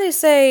reason why they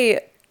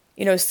say,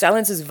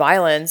 silence is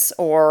violence,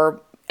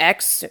 or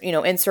X,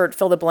 insert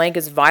fill the blank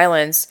is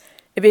violence,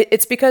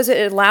 it's because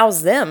it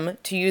allows them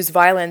to use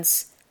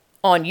violence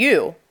on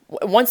you.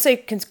 Once they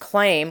can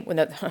claim,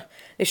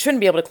 they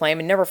shouldn't be able to claim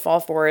and never fall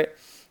for it,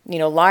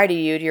 lie to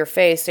you to your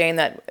face saying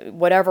that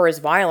whatever is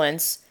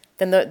violence,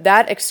 then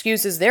that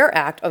excuses their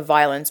act of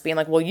violence, being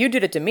like, well, you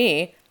did it to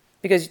me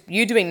because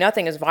you doing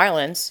nothing is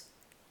violence.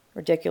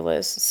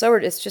 Ridiculous. So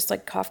it's just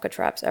like Kafka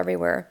traps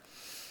everywhere.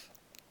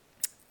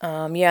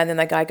 And then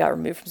that guy got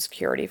removed from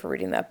security for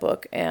reading that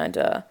book, and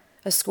a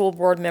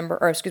board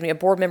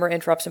member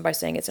interrupts him by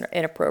saying it's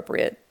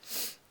inappropriate.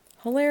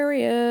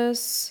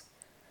 Hilarious.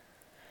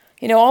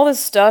 All this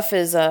stuff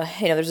is,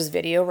 there's this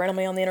video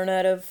randomly on the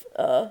internet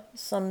of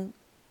some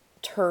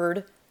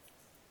turd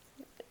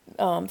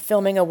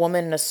filming a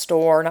woman in a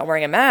store not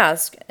wearing a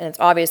mask, and it's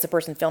obvious the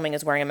person filming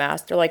is wearing a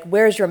mask. They're like,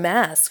 where's your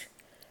mask?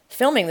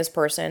 Filming this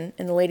person,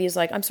 and the lady's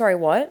like, I'm sorry,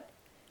 what?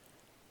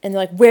 And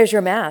they're like, where's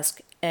your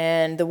mask?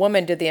 And the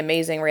woman did the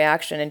amazing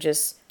reaction and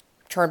just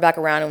turned back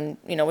around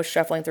and, was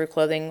shuffling through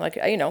clothing, like,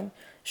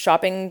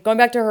 shopping, going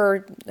back to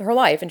her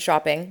life and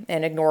shopping,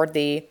 and ignored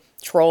the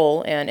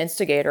troll and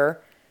instigator.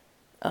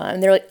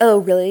 And they're like, oh,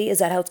 really? Is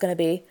that how it's going to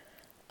be?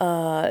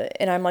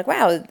 And I'm like,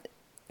 wow.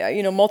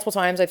 Multiple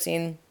times I've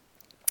seen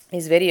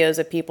these videos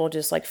of people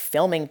just like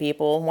filming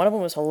people. One of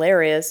them was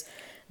hilarious.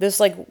 This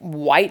like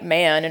white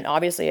man, and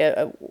obviously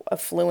a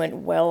affluent,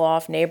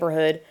 well-off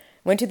neighborhood,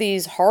 went to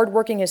these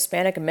hardworking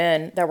Hispanic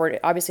men that were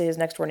obviously his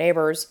next door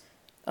neighbors.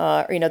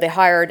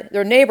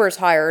 Their neighbors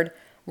hired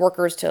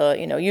workers to,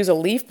 use a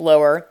leaf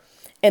blower.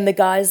 And the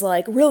guy's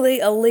like, really,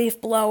 a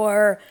leaf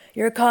blower?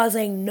 You're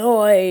causing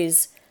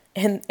noise.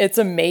 And it's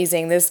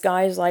amazing. This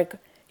guy's like,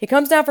 he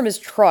comes down from his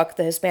truck,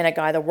 the Hispanic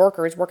guy, the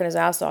worker, is working his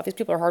ass off. These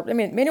people are hard.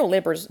 Manual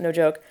labor is no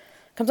joke.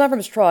 Comes down from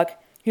his truck.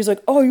 He's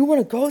like, oh, you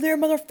want to go there,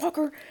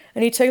 motherfucker?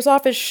 And he takes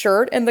off his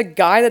shirt, and the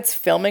guy that's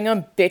filming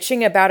him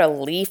bitching about a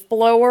leaf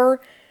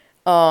blower,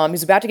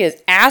 he's about to get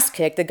his ass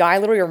kicked. The guy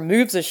literally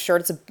removes his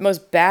shirt. It's the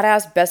most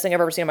badass, best thing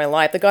I've ever seen in my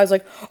life. The guy's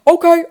like,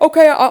 okay,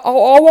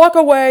 I'll walk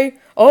away.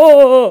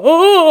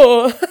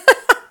 Oh.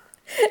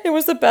 It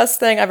was the best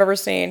thing I've ever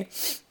seen.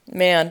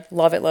 Man,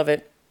 love it.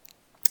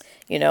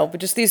 But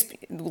just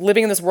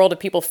living in this world of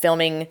people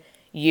filming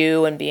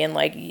you and being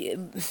like,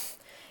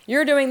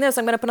 you're doing this,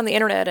 I'm going to put on the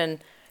internet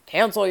and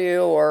cancel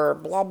you, or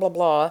blah, blah,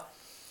 blah.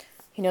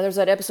 There's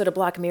that episode of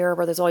Black Mirror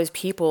where there's all these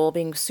people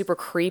being super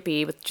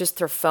creepy with just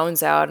their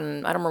phones out,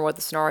 and I don't remember what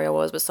the scenario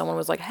was, but someone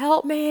was like,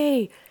 help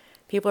me!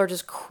 People are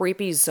just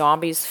creepy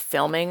zombies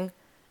filming,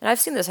 And I've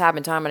seen this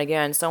happen time and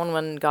again.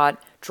 Someone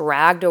got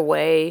dragged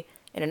away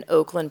in an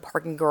Oakland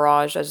parking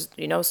garage as,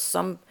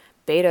 some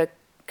beta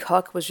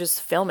cuck was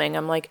just filming.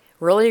 I'm like,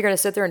 really? You're going to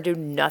sit there and do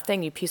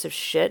nothing, you piece of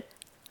shit?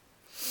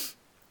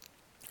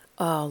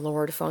 Oh,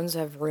 Lord, phones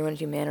have ruined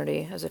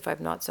humanity, as if I've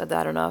not said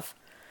that enough.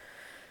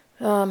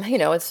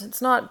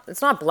 It's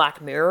not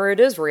Black Mirror, it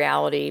is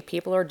reality.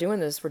 People are doing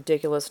this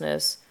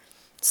ridiculousness.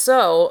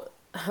 So,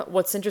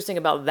 what's interesting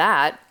about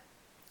that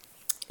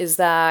is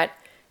that,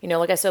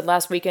 like I said,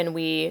 last weekend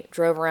we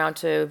drove around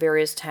to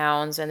various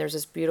towns, and there's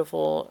this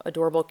beautiful,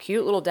 adorable,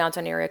 cute little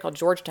downtown area called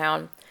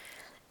Georgetown.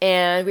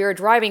 And we were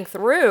driving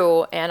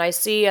through, and I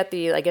see at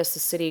the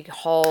city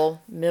hall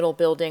middle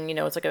building,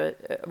 it's like a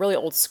really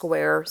old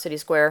square,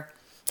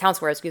 town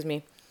square, excuse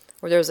me,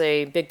 where there's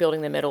a big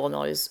building in the middle and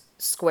all these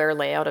square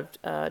layout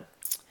of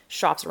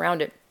shops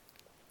around it.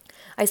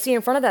 I see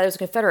in front of that there's a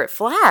Confederate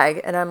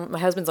flag, and my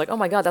husband's like, oh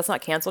my God, that's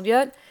not canceled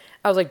yet?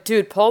 I was like,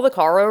 dude, pull the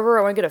car over.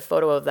 I want to get a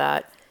photo of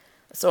that.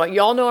 So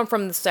y'all know I'm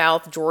from the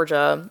South,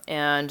 Georgia,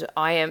 and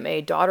I am a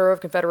daughter of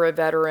a Confederate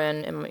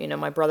veteran, and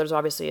my brother's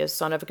obviously a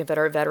son of a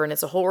Confederate veteran.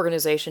 It's a whole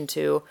organization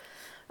to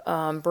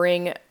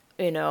bring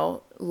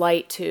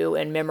light to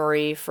and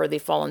memory for the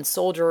fallen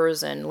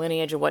soldiers and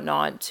lineage and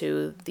whatnot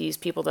to these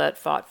people that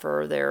fought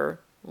for their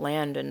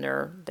land and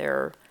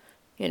their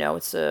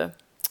it's an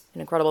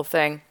incredible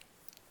thing.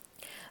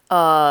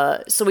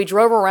 So we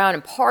drove around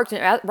and parked,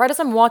 and right as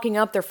I'm walking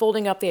up, they're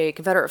folding up the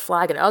Confederate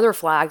flag and other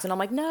flags, and I'm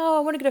like, no, I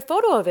want to get a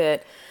photo of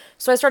it.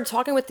 So I started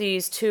talking with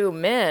these two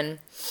men,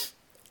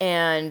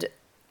 and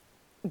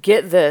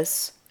get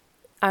this,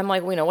 I'm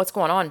like, what's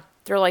going on?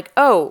 They're like,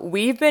 oh,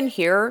 we've been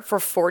here for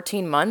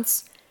 14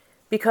 months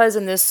because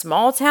in this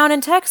small town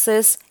in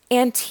Texas,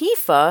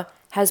 Antifa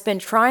has been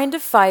trying to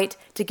fight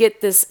to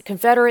get this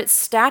Confederate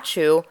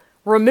statue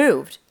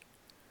removed.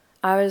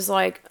 I was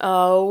like,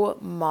 oh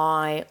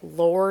my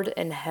Lord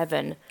in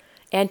heaven.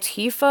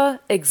 Antifa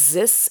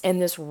exists in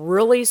this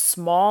really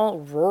small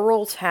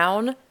rural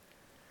town?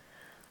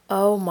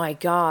 Oh my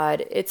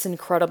God, it's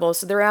incredible.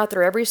 So they're out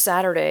there every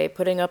Saturday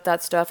putting up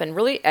that stuff and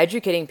really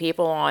educating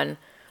people on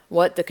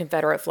what the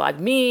Confederate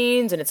flag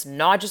means. And it's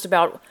not just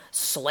about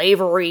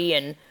slavery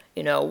and,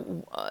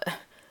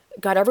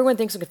 God, everyone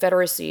thinks the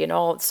Confederacy and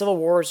all Civil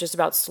War is just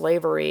about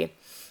slavery.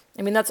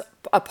 I mean, that's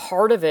a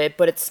part of it,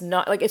 but it's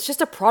not, it's just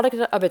a product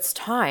of its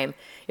time.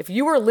 If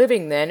you were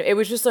living then, it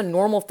was just a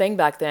normal thing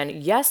back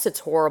then. Yes, it's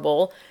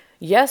horrible.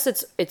 Yes,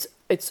 it's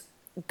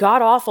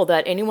god-awful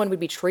that anyone would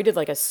be treated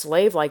like a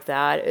slave like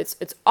that.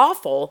 It's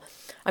awful.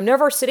 I'm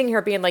never sitting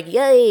here being like,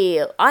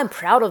 yay, I'm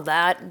proud of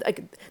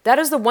that. That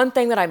is the one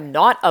thing that I'm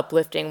not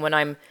uplifting when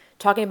I'm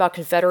talking about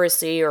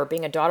Confederacy or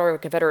being a daughter of a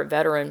Confederate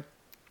veteran.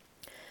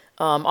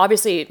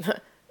 Obviously...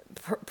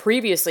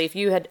 Previously, if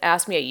you had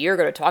asked me a year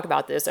ago to talk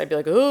about this, I'd be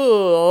like,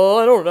 oh,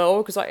 I don't know.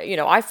 Because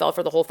I fell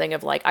for the whole thing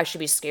of I should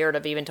be scared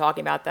of even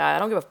talking about that. I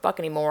don't give a fuck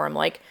anymore. I'm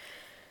like,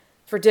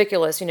 it's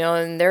ridiculous,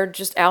 and they're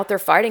just out there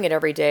fighting it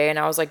every day. And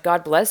I was like,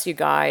 God bless you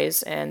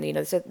guys. And,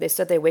 they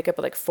said they wake up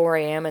at 4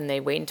 a.m. and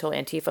they wait until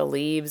Antifa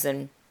leaves.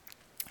 And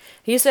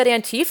he said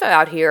Antifa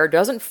out here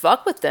doesn't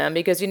fuck with them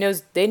because,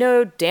 they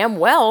know damn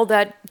well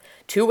that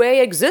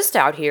 2A exists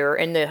out here.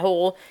 And the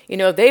whole,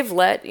 they've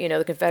let,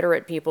 the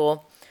Confederate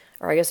people...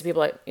 or I guess the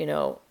people that,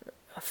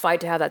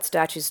 fight to have that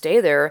statue stay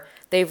there,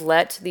 they've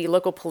let the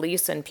local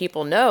police and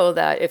people know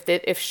that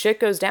if shit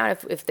goes down,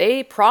 if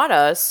they prod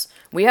us,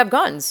 we have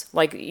guns.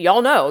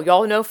 Y'all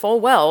know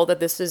full well that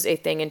this is a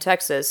thing in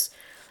Texas.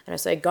 And I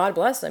say, God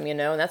bless them,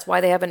 and that's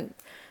why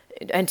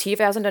Antifa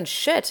hasn't done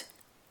shit.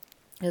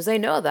 Because they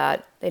know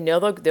that. They know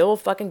they'll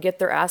fucking get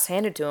their ass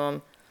handed to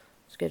them.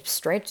 Just get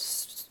straight,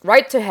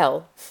 right to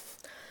hell.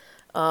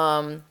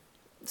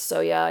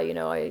 So yeah,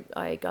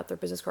 I got their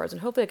business cards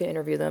and hopefully I can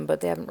interview them, but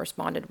they haven't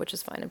responded, which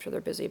is fine. I'm sure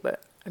they're busy,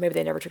 but maybe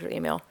they never checked their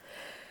email.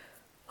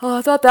 Oh,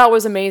 I thought that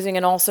was amazing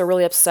and also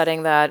really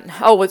upsetting that,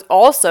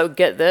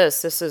 get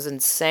this is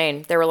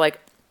insane. They were like,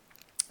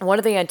 one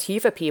of the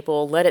Antifa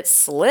people let it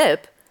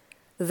slip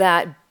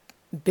that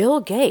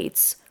Bill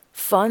Gates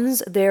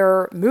funds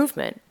their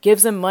movement,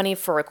 gives them money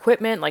for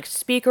equipment like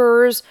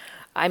speakers,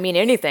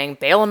 anything,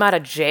 bail them out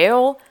of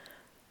jail.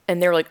 And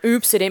they were like,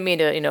 oops, I didn't mean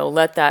to,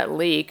 let that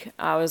leak.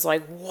 I was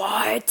like,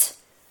 what?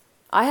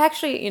 I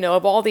actually,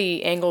 of all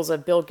the angles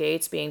of Bill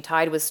Gates being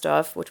tied with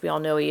stuff, which we all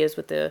know he is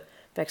with the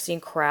vaccine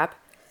crap,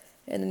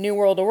 and the New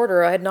World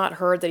Order, I had not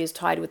heard that he's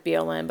tied with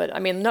BLM. But,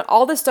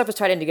 all this stuff is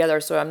tied in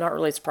together, so I'm not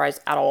really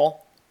surprised at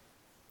all.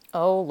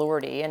 Oh,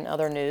 lordy, and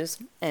other news,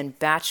 and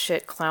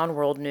batshit clown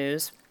world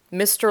news.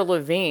 Mr.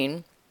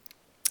 Levine...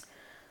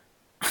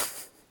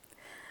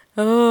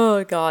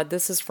 Oh, God,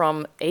 this is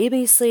from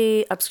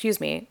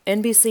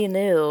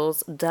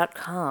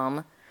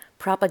NBCnews.com,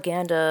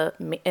 propaganda,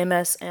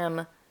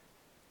 MSM,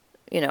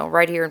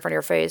 right here in front of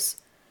your face.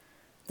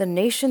 The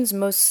nation's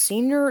most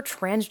senior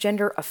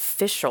transgender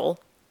official,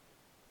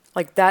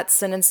 that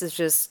sentence is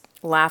just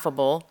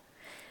laughable,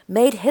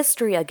 made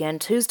history again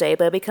Tuesday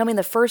by becoming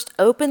the first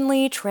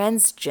openly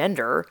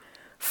transgender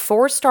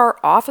 4-star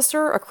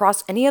officer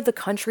across any of the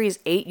country's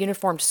 8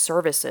 uniformed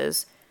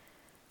services.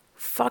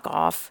 Fuck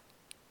off.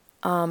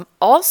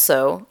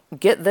 Also,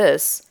 get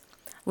this,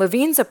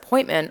 Levine's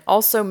appointment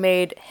also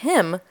made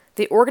him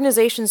the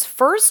organization's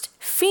first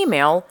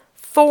female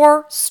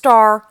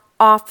 4-star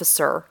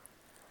officer.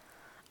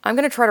 I'm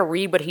going to try to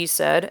read what he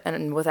said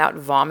and without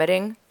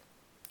vomiting.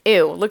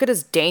 Ew, look at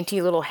his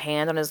dainty little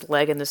hand on his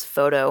leg in this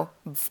photo.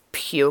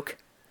 Puke.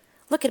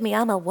 Look at me,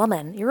 I'm a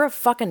woman. You're a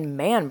fucking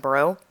man,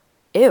 bro.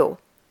 Ew.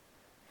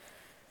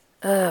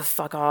 Ugh,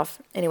 fuck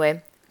off.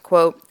 Anyway,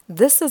 quote,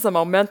 "This is a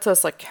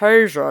momentous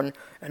occasion,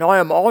 and I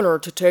am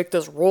honored to take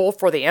this role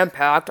for the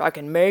impact I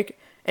can make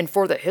and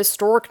for the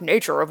historic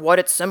nature of what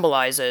it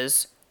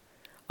symbolizes.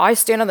 I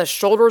stand on the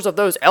shoulders of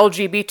those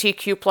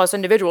LGBTQ plus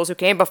individuals who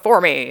came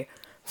before me."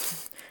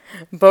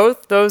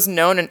 Both those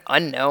known and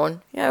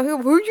unknown. Yeah,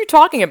 who are you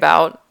talking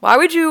about? Why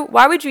would you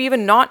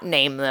even not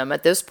name them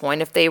at this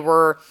point if they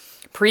were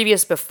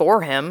previous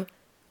before him?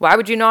 Why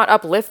would you not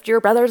uplift your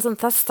brothers and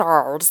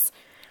sisters?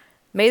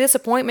 May this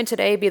appointment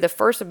today be the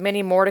first of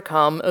many more to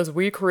come as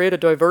we create a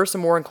diverse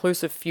and more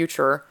inclusive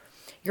future.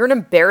 You're an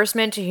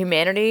embarrassment to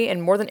humanity,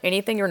 and more than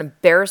anything, you're an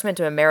embarrassment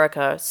to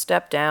America.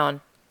 Step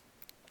down.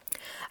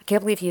 I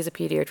can't believe he's a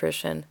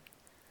pediatrician.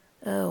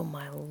 Oh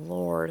my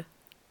lord.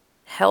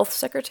 Health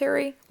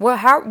secretary? Well,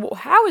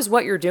 how is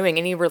what you're doing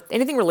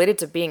anything related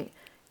to being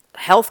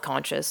health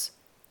conscious?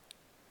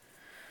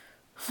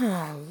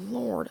 Oh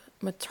lord.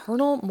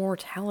 Maternal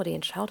mortality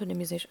and childhood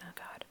immunization. Oh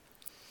god.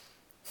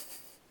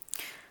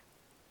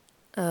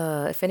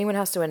 If anyone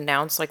has to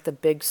announce like the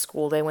big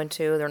school they went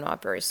to, they're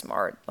not very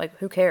smart. Like,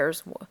 who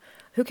cares?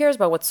 Who cares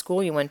about what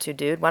school you went to,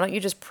 dude? Why don't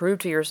you just prove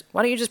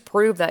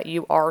that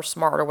you are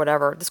smart or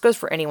whatever? This goes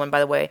for anyone, by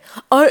the way.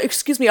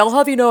 Excuse me, I'll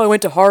have you know I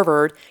went to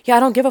Harvard. Yeah, I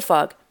don't give a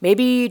fuck.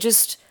 Maybe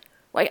just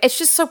like it's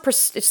just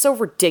it's so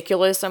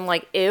ridiculous. I'm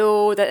like,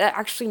 ew, that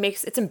actually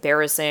makes it's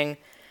embarrassing.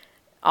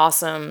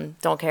 Awesome,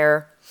 don't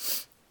care.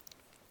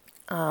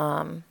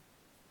 What?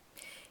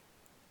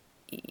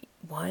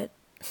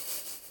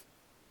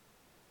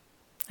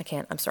 I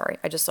can't. I'm sorry.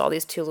 I just saw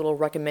these two little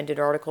recommended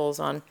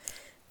articles on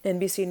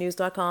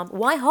NBCnews.com.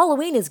 Why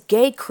Halloween is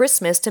gay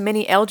Christmas to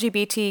many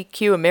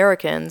LGBTQ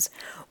Americans.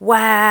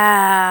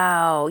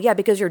 Wow. Yeah,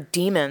 because you're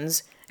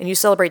demons and you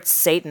celebrate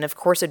Satan. Of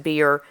course it'd be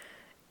your...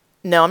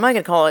 No, I'm not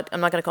going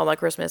to call that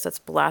Christmas. That's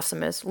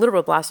blasphemous.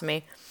 Literal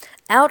blasphemy.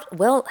 Health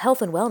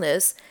and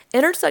wellness.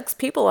 Intersex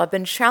people have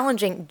been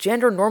challenging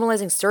gender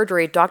normalizing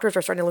surgery. Doctors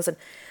are starting to listen.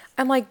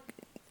 I'm like,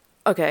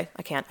 okay,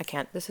 I can't.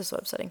 This is so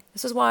upsetting.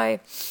 This is why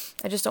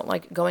I just don't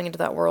like going into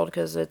that world,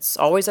 because it's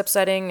always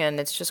upsetting and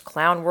it's just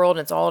clown world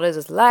and it's all it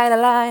is lie da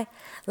lie,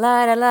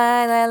 lie da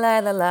lie, lie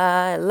lie da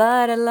lie,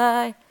 lie da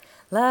lie,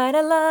 lie da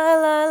lie,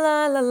 lie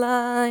lie la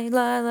lie,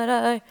 lie lie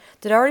lie.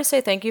 Did I already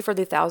say thank you for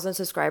the 1,000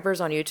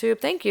 subscribers on YouTube?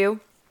 Thank you.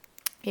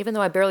 Even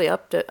though I barely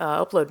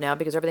upload now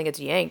because everything gets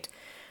yanked,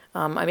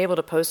 I'm able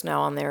to post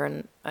now on there,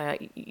 and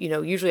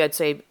usually I'd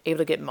say able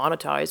to get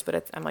monetized,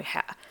 but I'm like,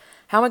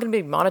 how am I going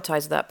to be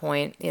monetized at that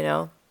point,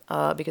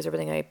 because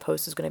everything I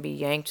post is going to be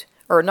yanked,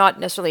 or not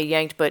necessarily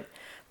yanked, but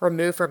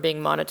removed from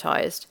being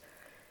monetized.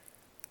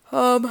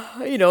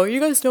 You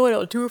guys know I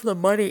don't do it for the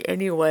money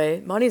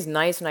anyway. Money's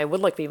nice, and I would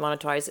like to be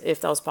monetized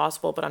if that was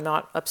possible, but I'm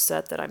not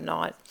upset that I'm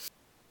not.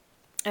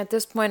 At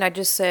this point, I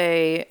just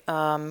say,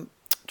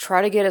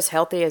 try to get as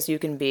healthy as you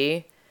can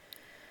be.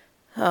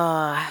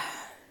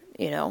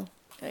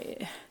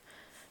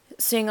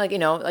 Seeing like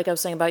I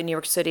was saying about New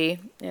York City,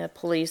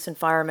 police and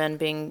firemen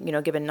being,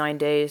 given 9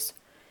 days,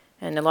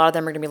 and a lot of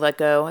them are going to be let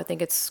go. I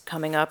think it's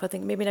coming up. I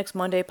think maybe next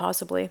Monday,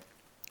 possibly.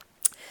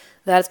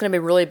 That's going to be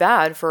really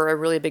bad for a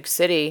really big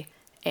city,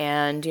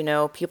 and,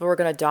 people are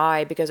going to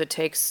die because it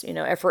takes,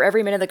 for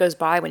every minute that goes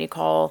by when you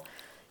call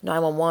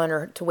 911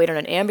 or to wait on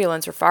an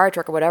ambulance or fire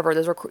truck or whatever,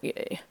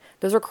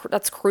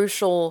 that's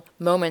crucial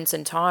moments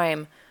in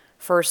time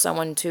for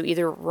someone to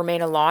either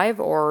remain alive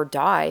or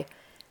die.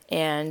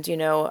 And,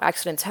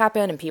 accidents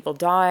happen and people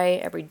die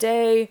every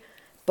day.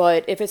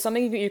 But if it's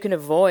something you can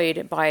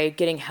avoid by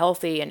getting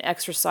healthy and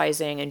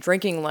exercising and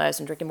drinking less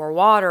and drinking more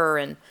water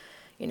and,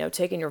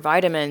 taking your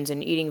vitamins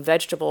and eating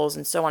vegetables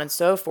and so on and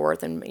so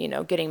forth and,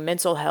 getting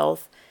mental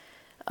health,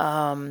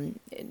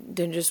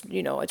 then just,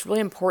 it's really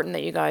important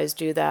that you guys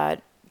do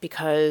that,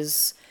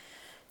 because,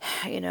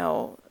 I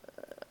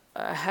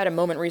had a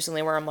moment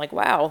recently where I'm like,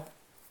 wow,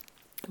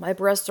 my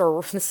breasts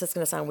are, this is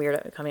going to sound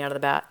weird coming out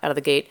of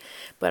the gate,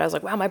 but I was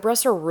like, wow, my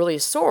breasts are really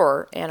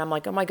sore. And I'm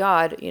like, oh my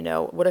God,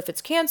 what if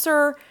it's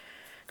cancer?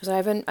 Because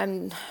I don't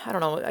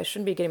know, I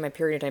shouldn't be getting my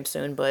period anytime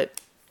soon, but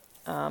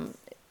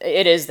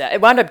it is that.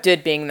 It wound up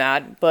being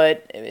that,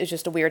 but it's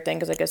just a weird thing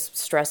because I guess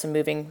stress and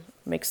moving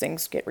makes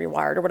things get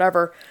rewired or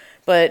whatever.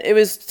 But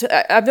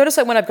I've noticed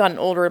that when I've gotten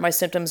older, my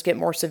symptoms get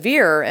more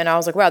severe, and I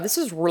was like, wow, this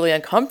is really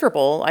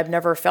uncomfortable. I've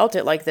never felt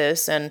it like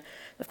this. And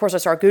of course I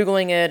started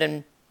Googling it,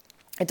 and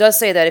it does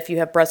say that if you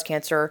have breast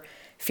cancer,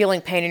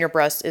 feeling pain in your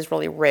breast is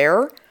really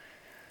rare.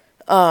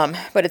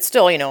 But it's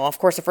still, of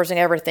course, the first thing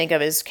I ever think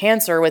of is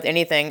cancer with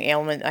anything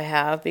ailment I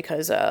have,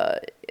 because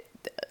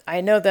I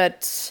know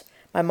that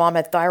my mom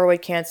had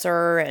thyroid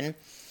cancer, and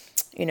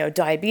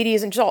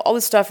diabetes and just all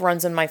this stuff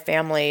runs in my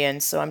family.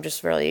 And so I'm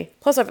just really,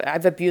 plus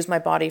I've abused my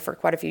body for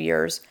quite a few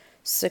years,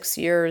 6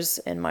 years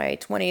in my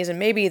 20s. And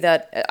maybe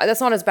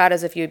that's not as bad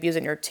as if you abuse it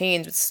in your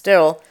teens, but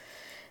still,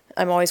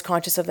 I'm always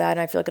conscious of that. And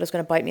I feel like it's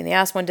going to bite me in the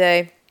ass one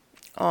day.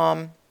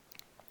 What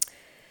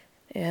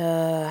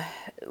was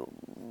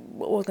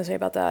I going to say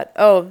about that?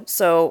 Oh,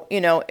 so,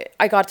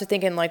 I got to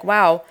thinking like,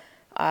 wow,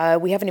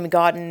 we haven't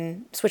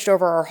even switched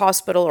over our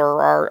hospital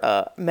or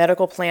our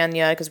medical plan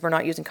yet because we're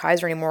not using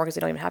Kaiser anymore because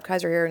they don't even have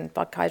Kaiser here, and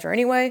fuck Kaiser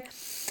anyway.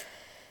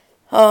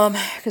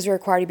 Because you're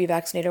required to be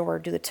vaccinated or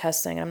do the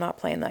testing. I'm not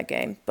playing that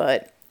game.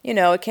 But,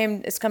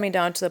 it's coming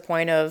down to the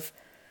point of,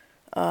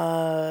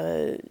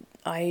 I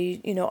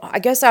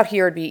guess out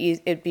here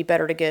it'd be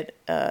better to get,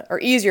 or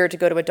easier to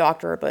go to a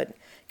doctor, but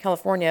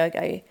California,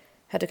 I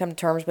had to come to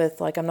terms with,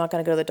 like, I'm not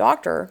going to go to the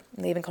doctor.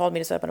 And they even called me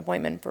to set up an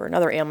appointment for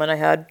another ailment I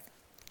had.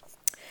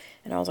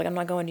 And I was like, I'm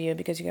not going to you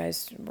because you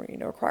guys,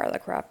 require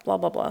that crap, blah,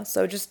 blah, blah.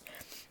 So just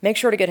make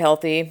sure to get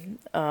healthy.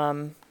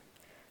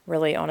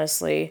 Really,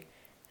 honestly.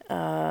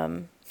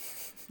 I'm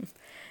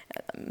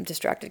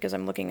distracted because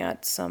I'm looking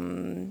at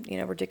some,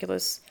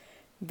 ridiculous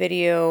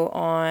video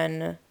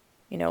on,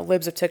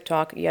 libs of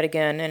TikTok yet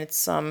again. And it's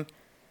some,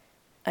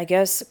 I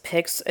guess,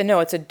 it's a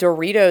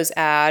Doritos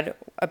ad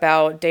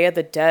about Day of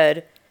the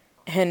Dead.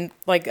 And,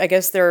 like, I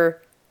guess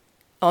their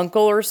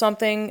uncle or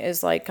something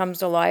is, like, comes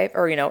to life,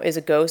 or, is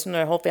a ghost, and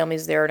their whole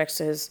family's there next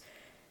to his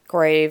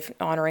grave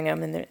honoring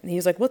him. And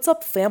he's like, "What's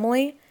up,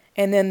 family?"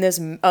 And then this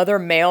other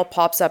male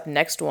pops up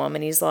next to him,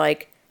 and he's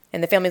like,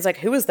 and the family's like,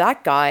 "Who is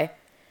that guy?"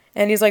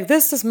 And he's like,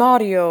 "This is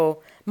Mario,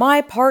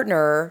 my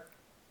partner."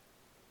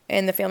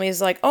 And the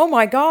family's like, "Oh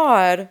my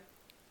God."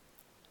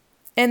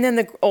 And then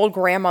the old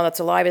grandma that's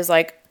alive is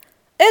like,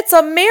 "It's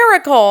a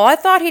miracle. I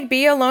thought he'd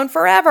be alone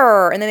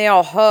forever." And then they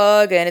all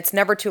hug, and it's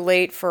never too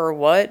late for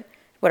what?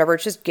 Whatever.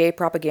 It's just gay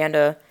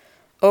propaganda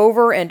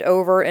over and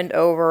over and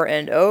over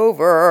and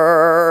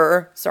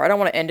over. Sorry, I don't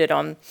want to end it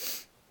on,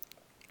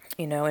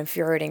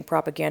 infuriating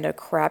propaganda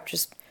crap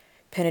just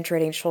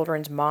penetrating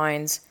children's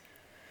minds.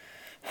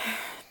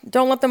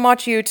 Don't let them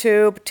watch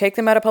YouTube. Take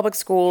them out of public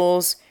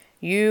schools.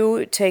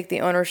 You take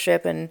the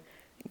ownership and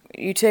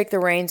you take the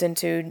reins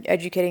into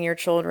educating your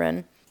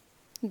children.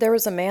 There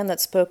was a man that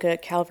spoke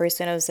at Calvary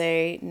San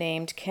Jose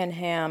named Ken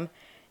Ham,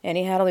 and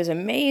he had all these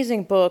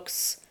amazing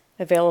books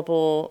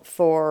available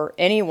for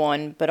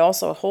anyone, but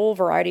also a whole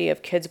variety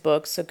of kids'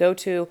 books. So go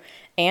to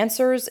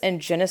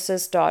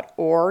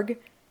answersandgenesis.org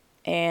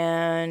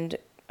and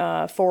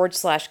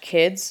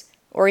 /kids,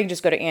 or you can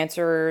just go to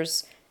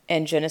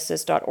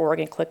answersandgenesis.org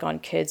and click on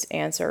Kids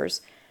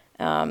Answers.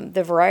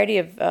 The variety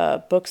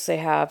of books they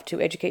have to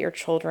educate your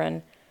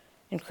children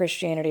in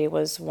Christianity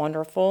was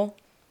wonderful.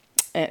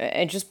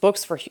 And just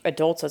books for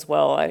adults as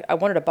well. I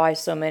wanted to buy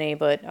so many,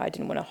 but I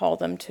didn't want to haul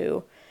them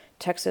to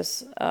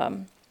Texas.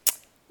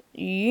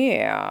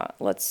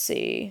 Let's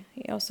see.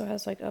 He also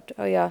has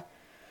apparently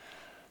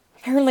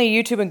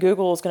YouTube and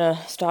Google is going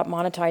to stop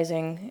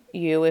monetizing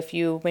you if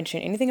you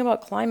mention anything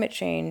about climate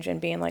change and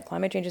being like,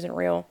 climate change isn't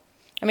real.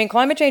 I mean,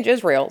 climate change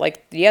is real.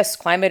 Like, yes,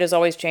 climate is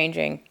always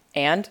changing.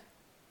 And?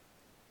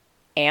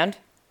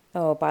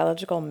 Oh,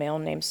 biological male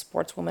named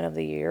Sportswoman of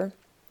the Year.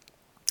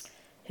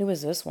 Who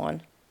is this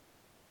one?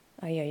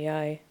 Oh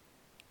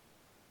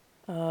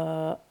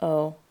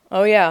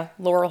yeah,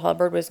 Laurel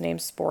Hubbard was named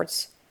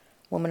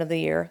Sportswoman of the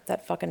Year.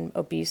 That fucking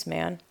obese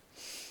man.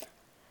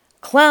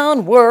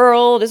 Clown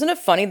world. Isn't it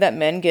funny that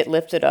men get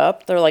lifted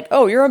up? They're like,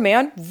 "Oh, you're a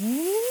man?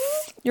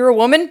 You're a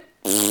woman?"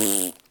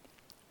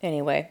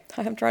 Anyway,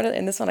 I'm trying to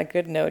end this on a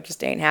good note. It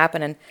just ain't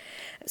happening.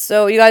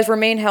 So you guys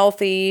remain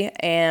healthy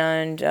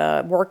and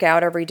work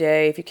out every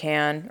day if you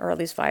can, or at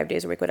least 5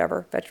 days a week,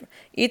 whatever.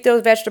 Eat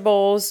those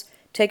vegetables.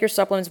 Take your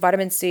supplements,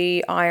 vitamin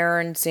C,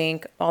 iron,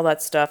 zinc, all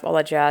that stuff, all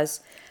that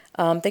jazz.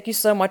 Thank you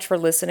so much for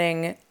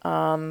listening.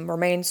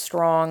 Remain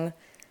strong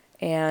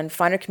and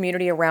find a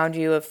community around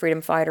you of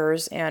freedom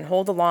fighters and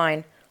hold the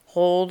line.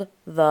 Hold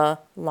the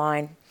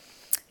line.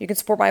 You can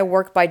support my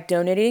work by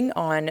donating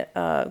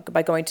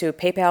by going to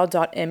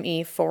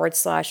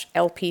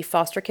paypal.me/LP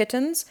Foster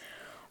Kittens,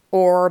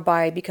 or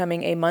by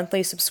becoming a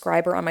monthly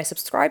subscriber on my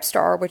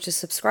Subscribestar, which is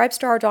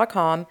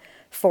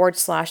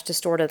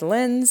subscribestar.com/distorted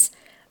lens.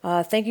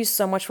 Thank you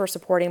so much for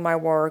supporting my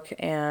work,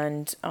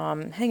 and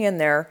hang in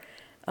there.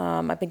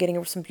 I've been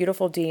getting some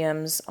beautiful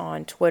DMs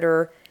on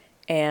Twitter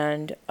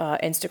and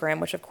Instagram,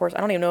 which of course, I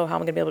don't even know how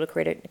I'm going to be able to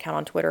create an account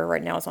on Twitter.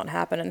 Right now it's not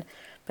happening.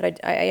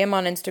 But I am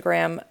on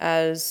Instagram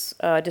as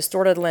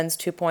Distorted Lens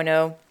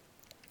 2.0.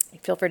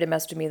 Feel free to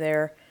message me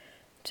there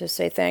to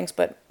say thanks.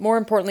 But more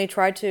importantly,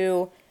 please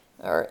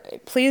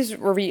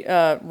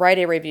write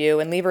a review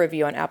and leave a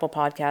review on Apple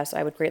Podcasts.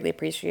 I would greatly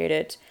appreciate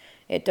it.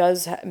 It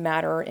does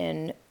matter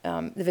in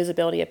the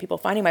visibility of people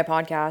finding my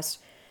podcast.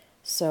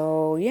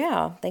 So,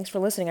 yeah, thanks for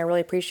listening. I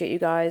really appreciate you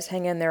guys.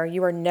 Hang in there.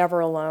 You are never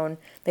alone.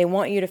 They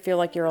want you to feel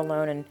like you're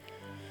alone, and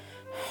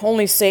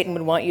only Satan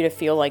would want you to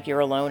feel like you're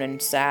alone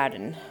and sad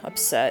and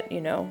upset,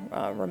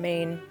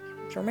 remain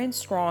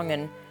strong,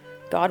 and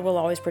God will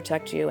always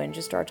protect you. And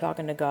just start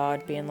talking to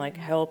God, being like,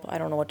 "Help, I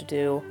don't know what to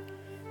do,"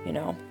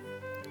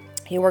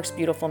 He works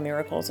beautiful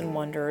miracles and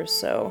wonders.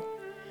 So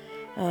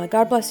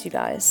God bless you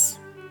guys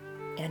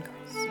and girls.